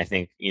that. And I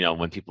think,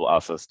 when people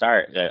also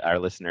start, our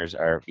listeners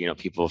are,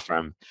 people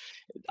from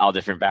all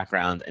different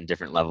backgrounds and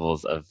different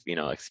levels of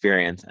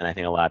experience. And I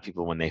think a lot of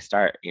people, when they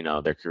start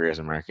their careers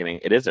in marketing,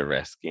 it is a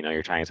risk.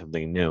 You're trying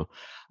something new,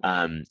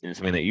 and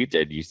something that you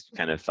did. You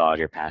kind of followed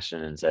your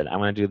passion and said, I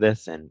want to do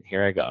this, and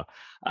here I go.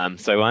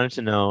 So I wanted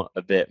to know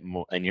a bit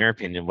more, in your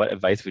opinion, what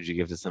advice would you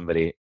give to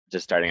somebody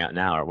just starting out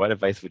now, or what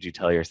advice would you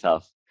tell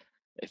yourself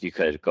if you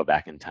could go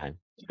back in time?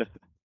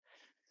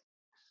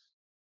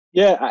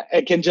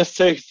 I can just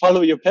say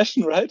follow your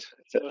passion, right?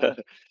 So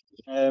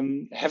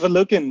have a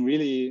look and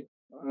really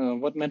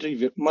what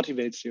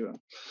motivates you.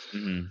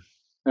 Mhm.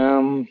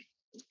 um,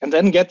 and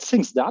then get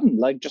things done,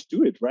 like just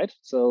do it, right?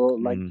 So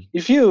like Mhm.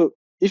 if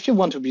you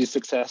want to be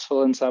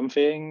successful in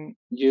something,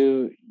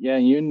 you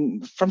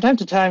from time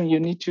to time you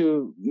need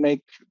to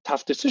make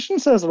tough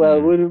decisions as well.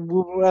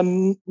 Mhm.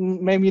 And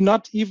maybe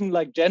not even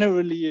like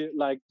generally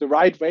like the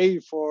right way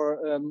for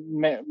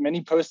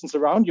many persons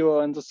around you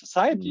or in the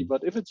society, Mhm.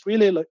 but if it's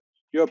really like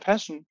your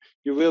passion,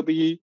 you will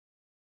be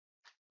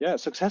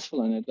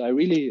successful in it. I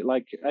really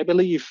like, I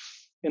believe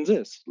in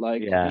this,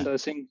 like, Yeah. and I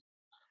think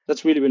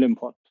that's really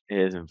important. It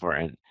is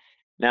important.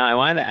 Now, I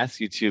wanted to ask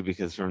you too,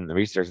 because from the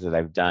research that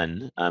I've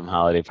done,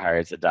 Holiday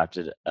Pirates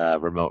adopted a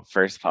remote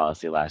first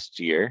policy last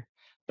year,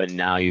 but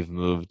now you've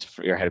moved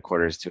for your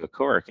headquarters to a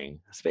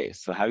co-working space.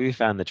 So, how have you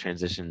found the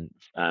transition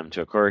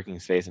to a co-working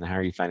space, and how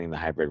are you finding the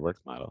hybrid work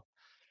model?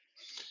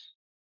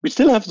 We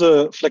still have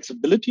the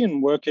flexibility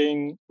in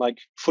working like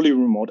fully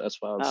remote as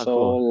well. Oh, So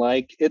cool.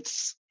 like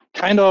it's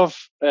kind of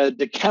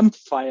the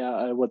campfire,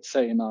 I would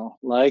say now.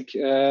 Like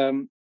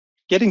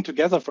getting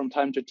together from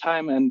time to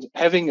time and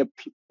having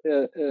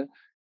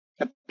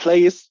a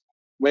place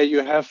where you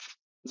have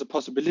the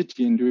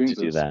possibility in doing To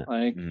do this. that.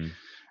 Like,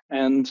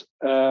 and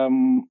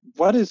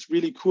what is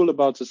really cool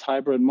about this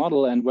hybrid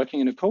model and working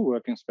in a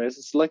co-working space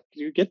is like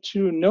you get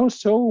to know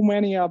so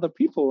many other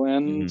people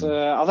and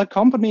other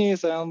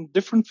companies and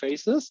different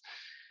faces.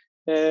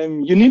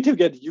 You need to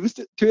get used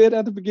to it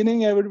at the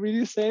beginning, I would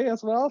really say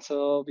as well.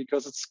 So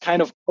because it's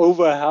kind of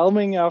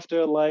overwhelming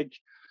after like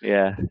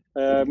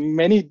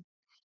many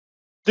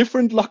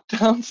different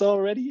lockdowns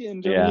already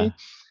in Germany.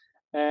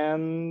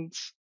 And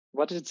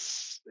what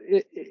it's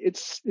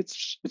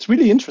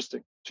really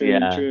interesting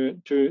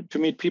to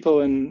meet people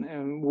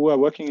who are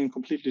working in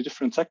completely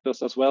different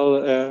sectors as well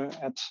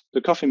at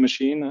the coffee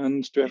machine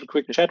and to have a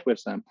quick chat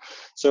with them.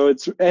 So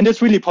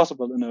it's really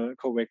possible in a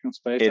co-working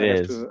space.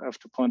 I have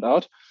to point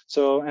out.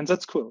 So, and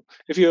that's cool.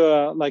 If you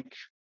like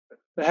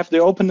have the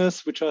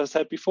openness, which I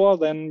said before,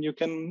 then you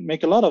can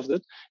make a lot of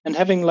it. And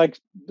having like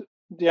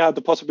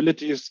the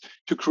possibilities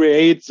to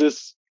create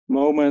this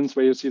moments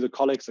where you see the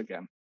colleagues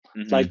again.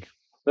 Like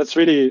that's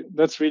really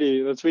cool. It's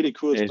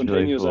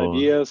Spontaneous really cool.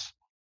 ideas,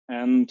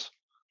 and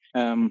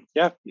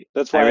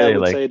that's why I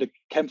would say the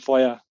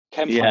campfire.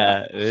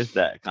 Yeah, it is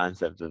that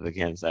concept of the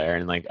campfire,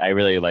 and like I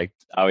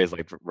always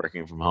liked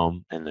working from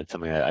home, and it's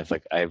something that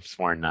I've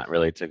sworn not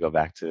really to go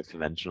back to the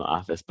conventional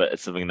office, but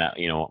it's something that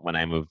when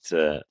I moved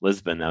to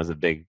Lisbon, that was a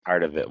big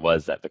part of it,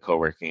 was that the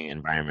co-working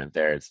environment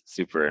there is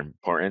super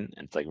important.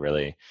 It's like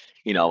really,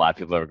 a lot of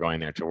people are going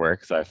there to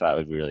work, so I thought it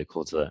would be really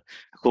cool a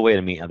cool way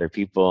to meet other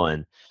people,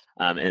 and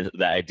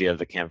the idea of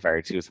the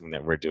campfire too is something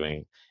that we're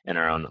doing in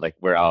our own, like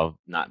we're all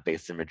not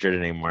based in Madrid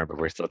anymore, but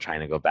we're still trying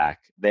to go back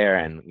there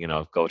and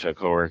go to a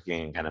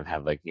co-working and kind of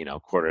have like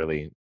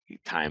quarterly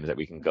times that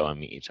we can go and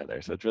meet each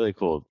other. So it's really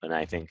cool, and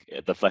I think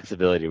the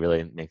flexibility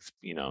really makes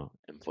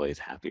employees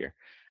happier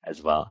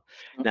as well.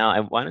 Now I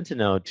wanted to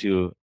know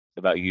too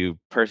about you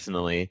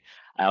personally.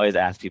 I always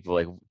ask people,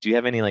 like, do you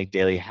have any like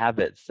daily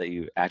habits that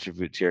you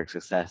attribute to your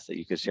success that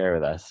you could share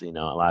with us? A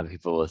lot of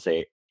people will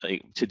say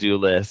like to-do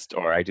list,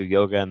 or I do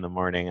yoga in the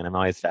morning, and I'm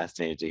always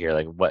fascinated to hear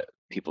like what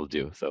people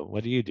do. So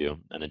what do you do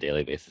on a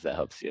daily basis that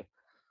helps you?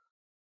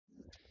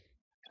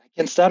 I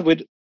can start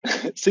with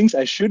things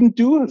I shouldn't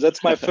do.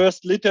 That's my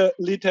first liter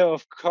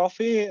of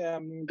coffee.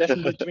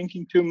 Definitely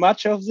drinking too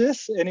much of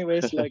this.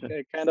 Anyways, like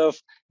I kind of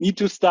need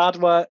to start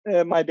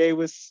my day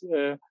with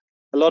a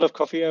lot of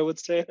coffee, I would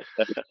say.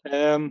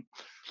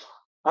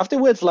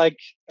 Afterwards, like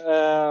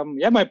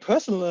my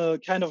personal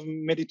kind of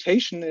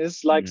meditation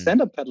is like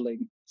stand-up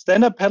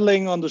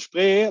paddling on the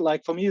Spree.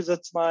 Like for me,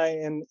 that's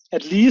and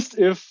at least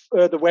if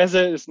the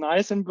weather is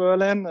nice in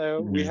Berlin,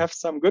 we have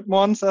some good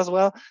months as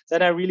well,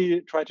 then I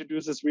really try to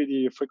do this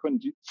really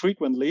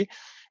frequently.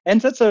 And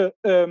that's a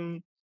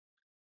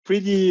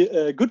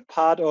pretty good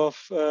part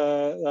of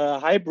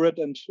hybrid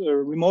and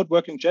remote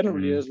working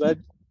generally is that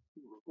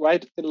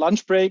right in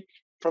lunch break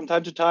from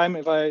time to time,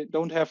 if I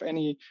don't have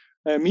any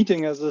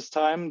meeting at this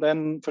time,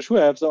 then for sure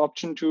I have the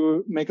option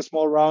to make a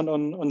small round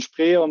on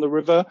Spree on the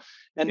river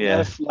and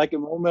have like a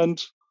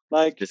moment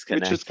like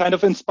Disconnect. which is kind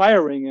of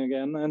inspiring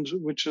again, and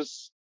which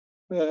is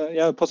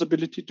a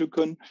possibility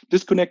to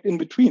disconnect in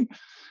between.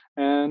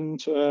 And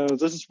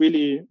this is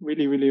really,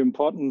 really, really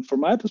important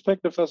from my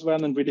perspective as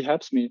well, and really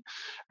helps me.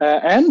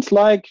 And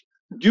like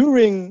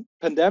during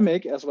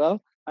pandemic as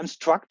well, I'm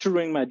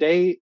structuring my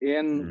day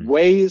in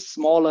way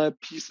smaller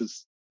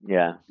pieces.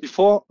 Yeah.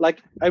 Before,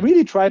 like, I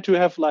really try to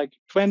have like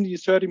 20,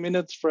 30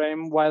 minutes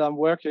frame while I'm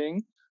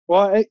working,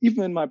 or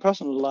even in my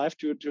personal life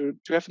to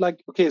have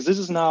like, okay, this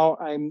is now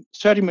I'm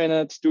 30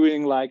 minutes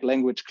doing like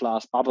language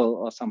class bubble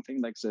or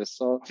something like this.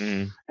 So,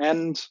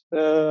 and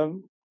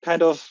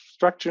kind of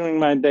structuring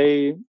my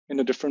day in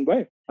a different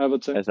way, I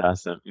would say. That's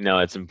awesome.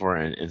 It's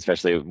important,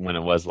 especially when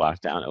it was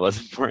locked down. It was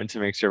important to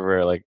make sure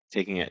we're like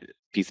taking it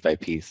piece by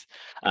piece.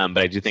 But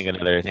I do think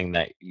another thing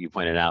that you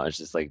pointed out is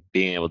just like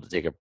being able to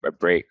take a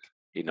break,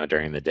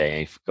 during the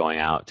day, going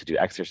out to do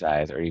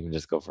exercise or even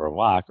just go for a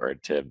walk or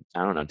to,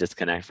 I don't know,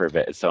 disconnect for a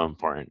bit. It's so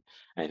important.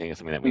 And I think it's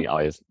something that we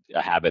always,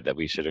 a habit that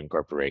we should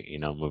incorporate,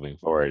 moving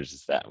forward, is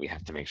just that we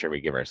have to make sure we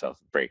give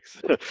ourselves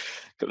breaks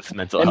because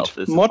mental health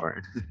is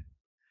important.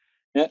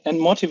 And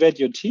motivate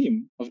your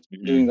team of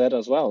doing that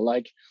as well.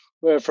 Like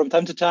from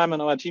time to time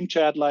in our team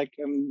chat, like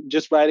I'm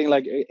just writing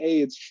like, hey,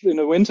 it's in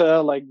the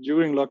winter, like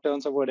during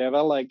lockdowns or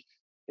whatever, like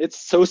it's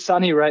so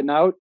sunny right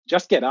now,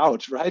 just get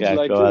out, right? Yeah,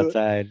 like go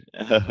outside.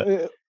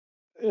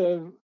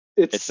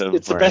 It's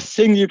the best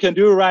thing you can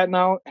do right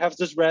now. Have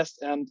this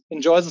rest and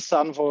enjoy the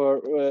sun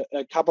for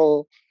a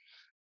couple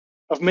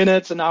of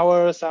minutes, an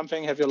hour or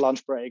something, have your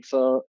lunch break.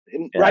 So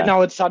right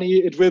now it's sunny.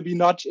 It will be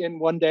not in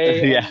one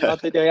day and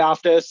not the day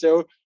after.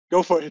 So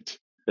go for it.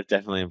 That's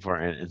definitely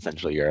important in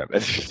Central Europe,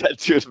 as you said,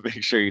 too, to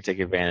make sure you take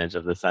advantage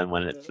of the sun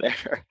when it's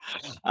there.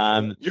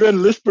 You're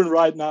in Lisbon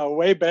right now,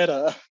 way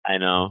better. I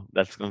know,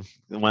 that's one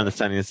of the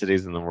sunniest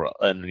cities in the world,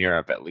 in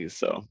Europe at least,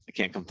 so I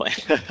can't complain.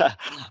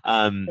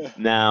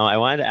 Now, I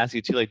wanted to ask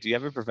you too, like, do you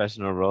have a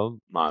professional role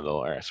model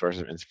or a source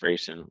of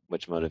inspiration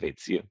which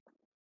motivates you?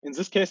 in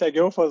this case, I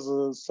go for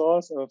the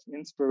source of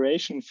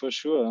inspiration for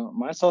sure.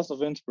 My source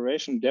of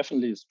inspiration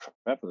definitely is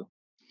travel.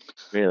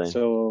 Really?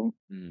 So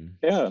Mm.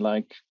 yeah,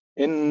 like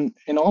in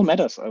all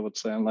matters, I would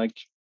say, like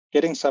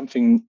getting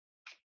something,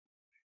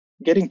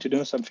 getting to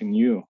know something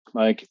new,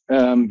 like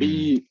Mm.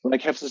 be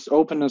like have this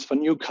openness for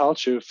new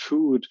culture,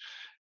 food,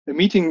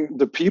 meeting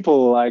the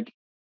people. Like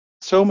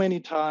so many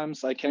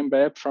times, I came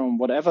back from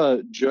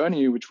whatever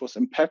journey which was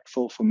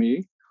impactful for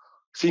me,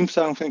 seemed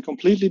something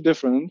completely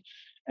different,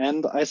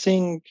 and I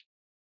think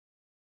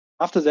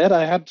after that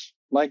I had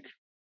like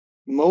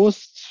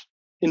most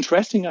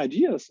interesting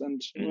ideas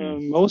and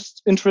Mm.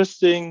 most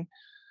interesting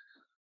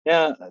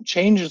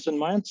changes in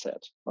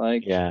mindset,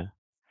 like. Yeah.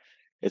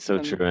 It's so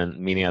And true. And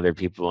meeting other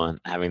people and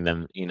having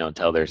them,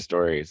 tell their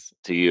stories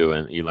to you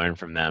and you learn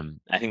from them.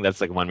 I think that's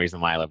like one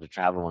reason why I love to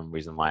travel. One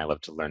reason why I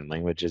love to learn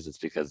languages. It's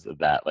because of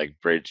that like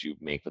bridge you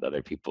make with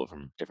other people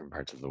from different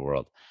parts of the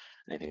world.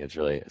 And I think it's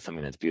really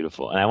something that's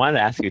beautiful. And I wanted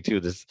to ask you too,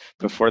 this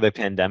before the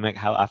pandemic,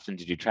 how often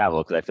did you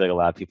travel? Because I feel like a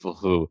lot of people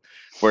who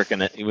work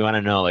in it, we want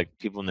to know like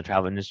people in the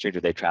travel industry, do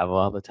they travel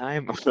all the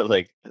time? Or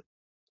like,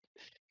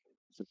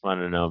 just want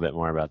to know a bit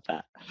more about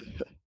that.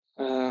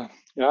 Uh,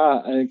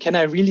 can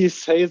I really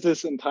say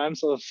this in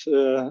times of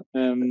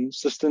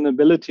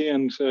sustainability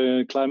and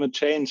climate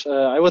change?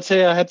 I would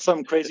say I had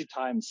some crazy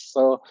times,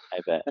 so I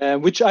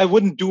bet. which I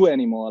wouldn't do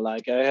anymore.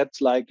 Like I had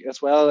like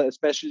as well,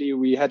 especially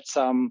we had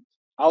some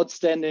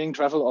outstanding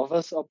travel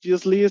offers,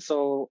 obviously.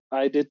 So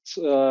I did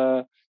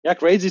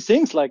crazy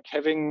things like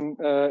having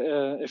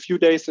a few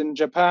days in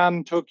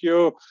Japan,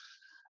 Tokyo,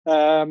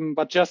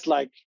 but just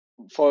like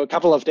for a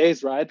couple of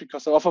days, right?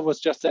 Because the offer was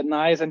just that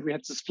nice and we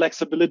had this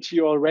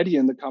flexibility already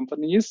in the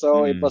company.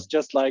 So it was Mm.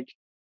 just like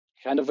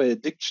kind of an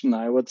addiction,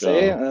 I would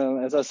say. So,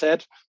 As I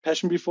said,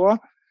 passion before.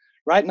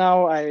 Right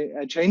now,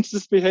 I changed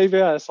this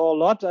behavior. I saw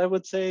a lot, I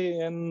would say,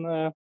 in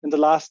the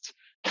last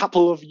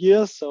couple of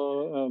years.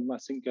 So I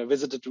think I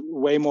visited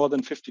way more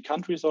than 50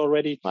 countries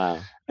already, wow.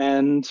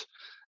 and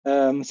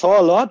saw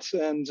a lot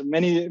and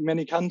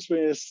many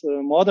countries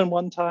more than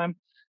one time.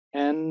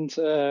 And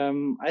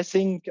I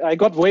think I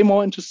got way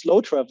more into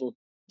slow travel.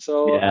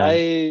 So Yeah.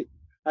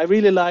 I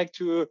really like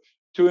to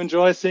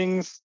enjoy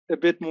things a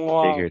bit Take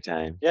more, your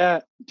time.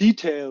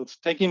 detailed,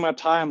 taking my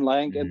time,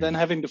 like, and then Mm.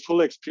 having the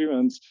full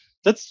experience.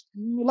 That's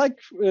like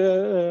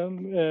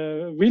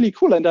really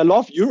cool. And I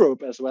love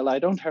Europe as well. I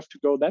don't have to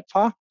go that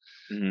far.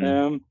 Mm.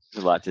 Um,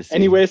 A lot to see.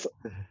 anyways,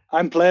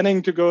 I'm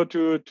planning to go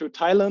to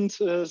Thailand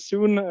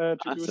soon to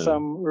do Awesome.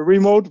 some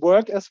remote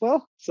work as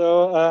well.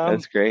 So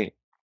That's great.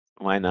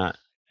 Why not?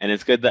 And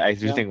it's good that I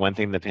do yeah, think one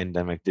thing the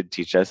pandemic did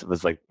teach us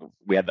was like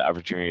we had the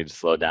opportunity to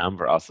slow down,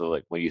 but also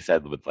like what you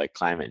said with like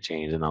climate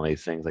change and all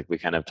these things, like we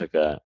kind of took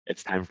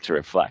it's time to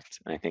reflect.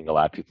 And I think a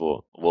lot of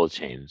people will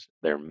change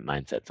their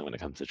mindsets when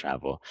it comes to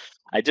travel.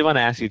 I did want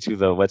to ask you too,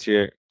 though,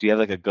 do you have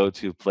like a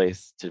go-to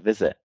place to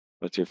visit?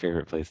 What's your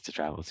favorite place to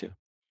travel to?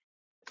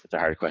 It's a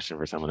hard question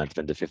for someone that's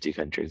been to 50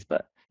 countries,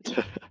 but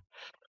to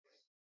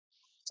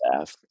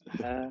ask.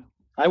 uh,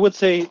 I would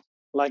say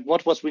like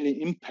what was really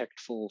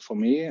impactful for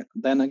me.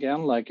 Then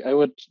again, like I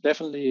would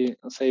definitely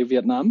say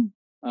Vietnam.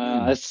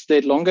 I Mm.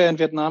 stayed longer in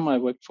Vietnam. I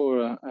worked for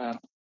a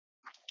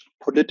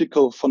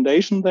political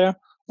foundation there.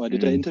 I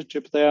did an Mm.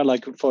 internship there,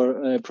 like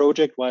for a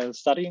project while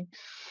studying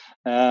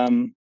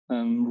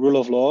rule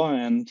of law,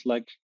 and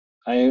like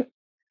I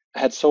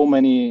had so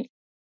many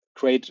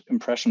great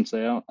impressions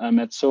there. I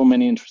met so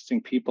many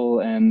interesting people,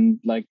 and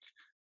like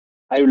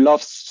I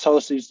love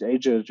Southeast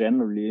Asia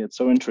generally. It's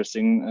so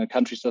interesting.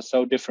 Countries are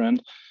so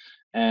different,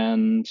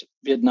 and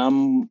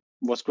Vietnam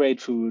was great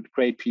food,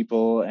 great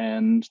people,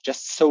 and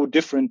just so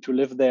different to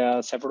live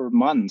there several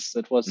months.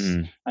 It was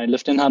Mm. I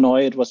lived in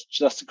Hanoi. It was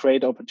just a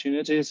great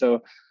opportunity.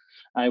 So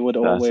I would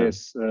Awesome.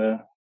 always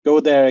go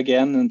there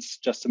again. It's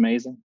just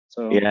amazing.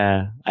 So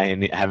Yeah,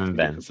 haven't really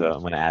been, cool so place.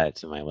 I'm gonna add it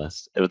to my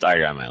list. It was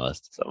already on my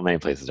list, so many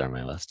places are on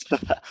my list.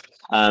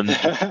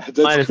 That's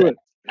I just cool.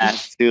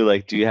 ask too,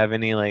 like, do you have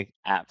any like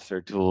apps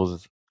or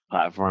tools,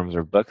 platforms,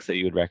 or books that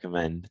you would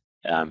recommend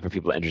for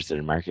people interested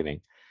in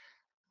marketing?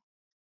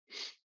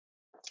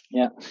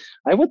 Yeah,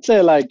 I would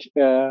say like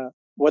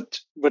what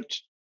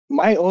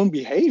my own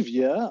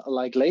behavior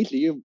like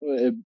lately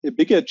a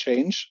bigger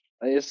change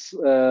is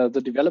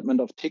the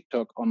development of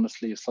TikTok.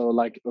 Honestly, so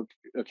like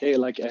okay,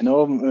 like I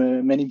know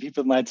many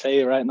people might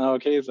say right now,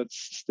 okay, that's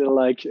still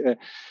like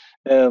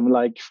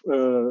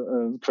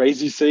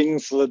crazy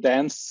things,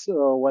 dance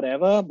or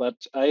whatever. But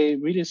I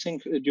really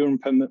think during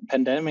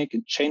pandemic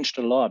it changed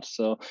a lot.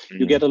 So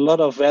you Mm. get a lot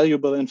of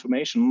valuable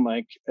information,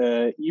 like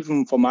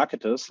even for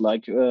marketers.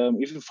 Like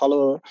if you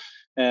follow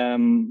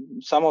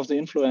some of the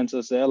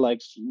influencers there,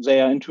 like they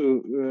are into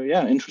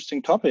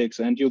interesting topics,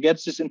 and you get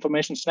this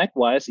information snack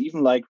wise,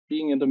 even like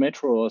being in the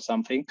metro or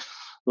something.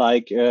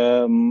 Like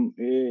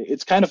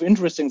it's kind of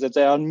interesting that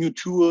there are new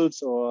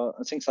tools or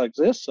things like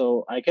this,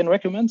 so I can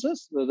recommend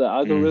this. The Mm.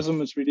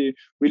 algorithm is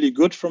really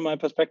good from my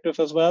perspective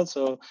as well.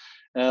 So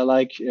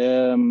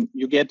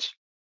you get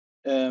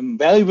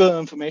valuable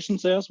information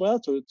there as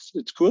well, so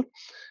it's cool.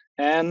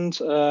 And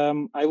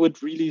I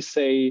would really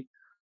say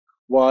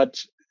what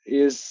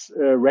is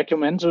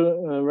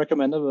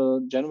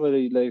recommendable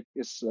generally, like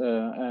is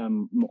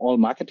all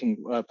marketing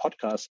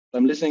podcasts.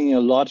 I'm listening a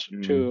lot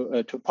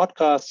to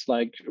podcasts,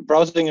 like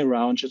browsing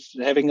around, just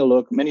having a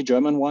look. Many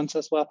German ones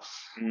as well.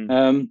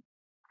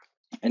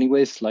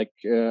 Anyways, like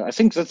I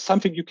think that's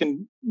something you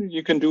can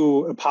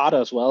do a part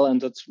as well,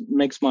 and that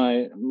makes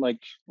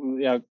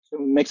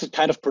makes it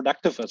kind of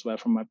productive as well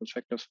from my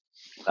perspective.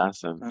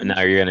 Awesome. And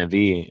now you're going to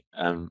be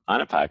on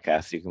a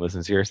podcast you can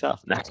listen to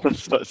yourself. That's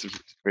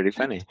pretty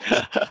funny.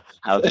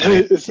 How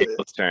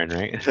tables turn,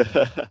 right?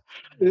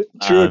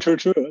 True.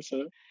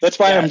 So that's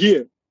why I'm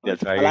here.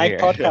 That's why I like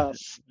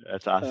podcasts.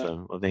 That's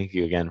awesome. Well, thank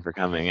you again for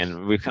coming.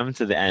 And we've come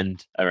to the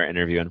end of our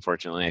interview.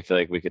 Unfortunately, I feel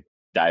like we could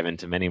dive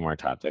into many more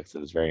topics. It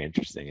was very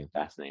interesting and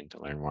fascinating to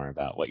learn more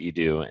about what you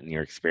do and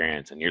your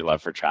experience and your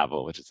love for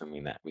travel, which is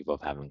something that we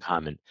both have in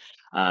common.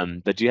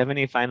 But do you have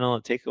any final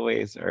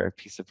takeaways or a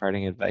piece of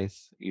parting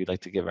advice you'd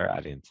like to give our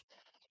audience?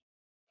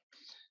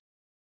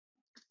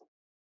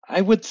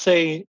 I would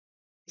say,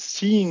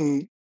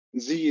 seeing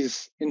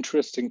these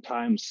interesting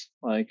times,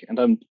 like, and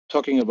I'm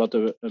talking about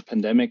the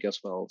pandemic as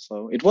well.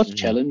 So it was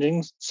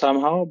challenging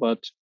somehow,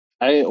 but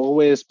I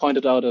always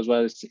pointed out as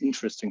well, it's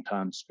interesting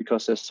times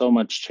because there's so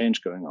much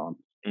change going on,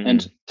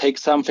 and take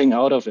something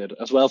out of it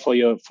as well for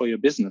your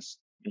business,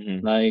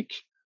 like,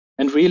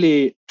 and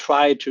really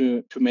try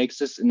to make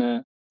this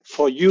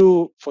for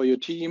you, for your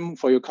team,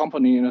 for your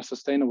company in a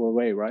sustainable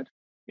way, right?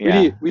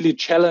 Really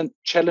challenge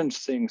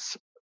things.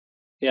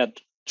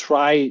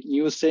 Try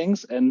new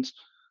things, and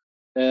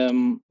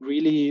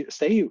really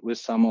stay with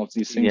some of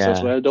these things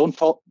as well.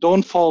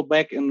 Don't fall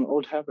back in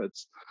old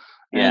habits,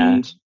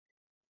 and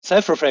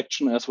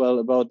self-reflection as well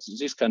about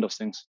these kind of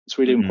things. It's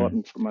really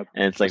important for my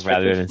and it's like,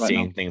 rather than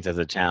seeing things as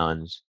a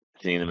challenge,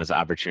 seeing them as an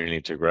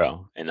opportunity to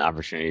grow and an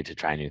opportunity to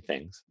try new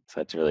things. So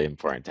that's really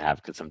important to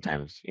have, because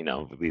sometimes,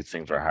 these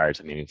things are hard,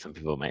 so maybe some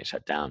people might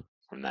shut down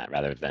from that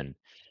rather than,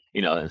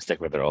 and stick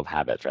with their old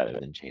habits rather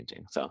than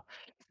changing. So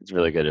it's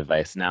really good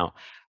advice. Now,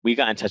 we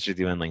got in touch with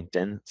you on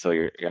LinkedIn, so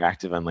you're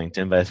active on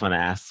LinkedIn, but I just want to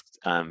ask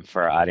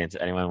for our audience,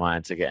 if anyone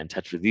wanted to get in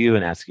touch with you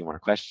and ask you more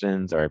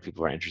questions, or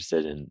people are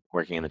interested in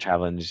working in the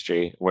travel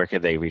industry, where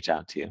could they reach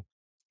out to you?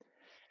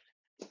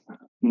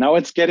 Now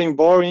it's getting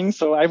boring,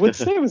 so I would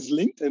say with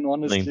LinkedIn,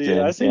 honestly.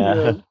 I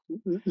think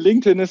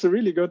LinkedIn is a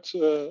really good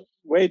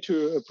way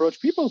to approach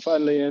people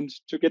finally, and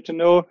to get to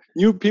know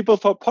new people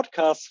for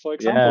podcasts, for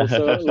example.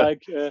 So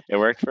like, it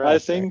worked for us. I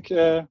think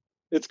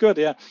it's good.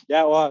 Or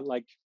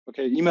like,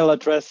 email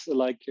address,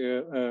 like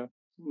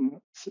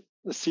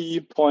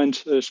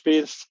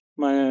c.speth,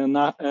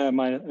 my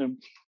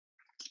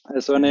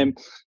surname,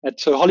 at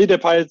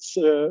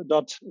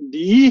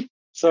HolidayPirates.de.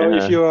 So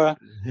if you're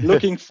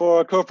looking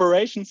for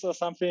corporations or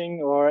something,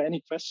 or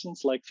any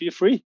questions, like, feel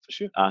free, for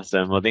sure.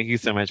 Awesome. Well, thank you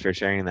so much for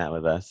sharing that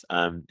with us.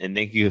 And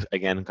thank you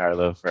again,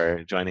 Carlo,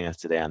 for joining us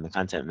today on the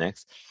Content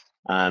Mix.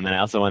 And I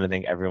also want to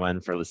thank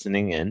everyone for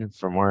listening in.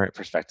 For more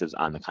perspectives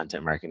on the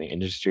content marketing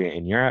industry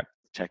in Europe,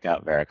 check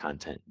out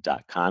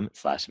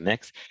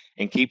veracontent.com/mix,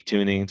 and keep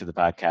tuning to the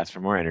podcast for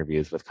more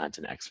interviews with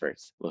content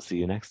experts. We'll see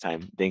you next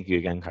time. Thank you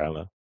again,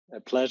 Carlo. A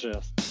pleasure.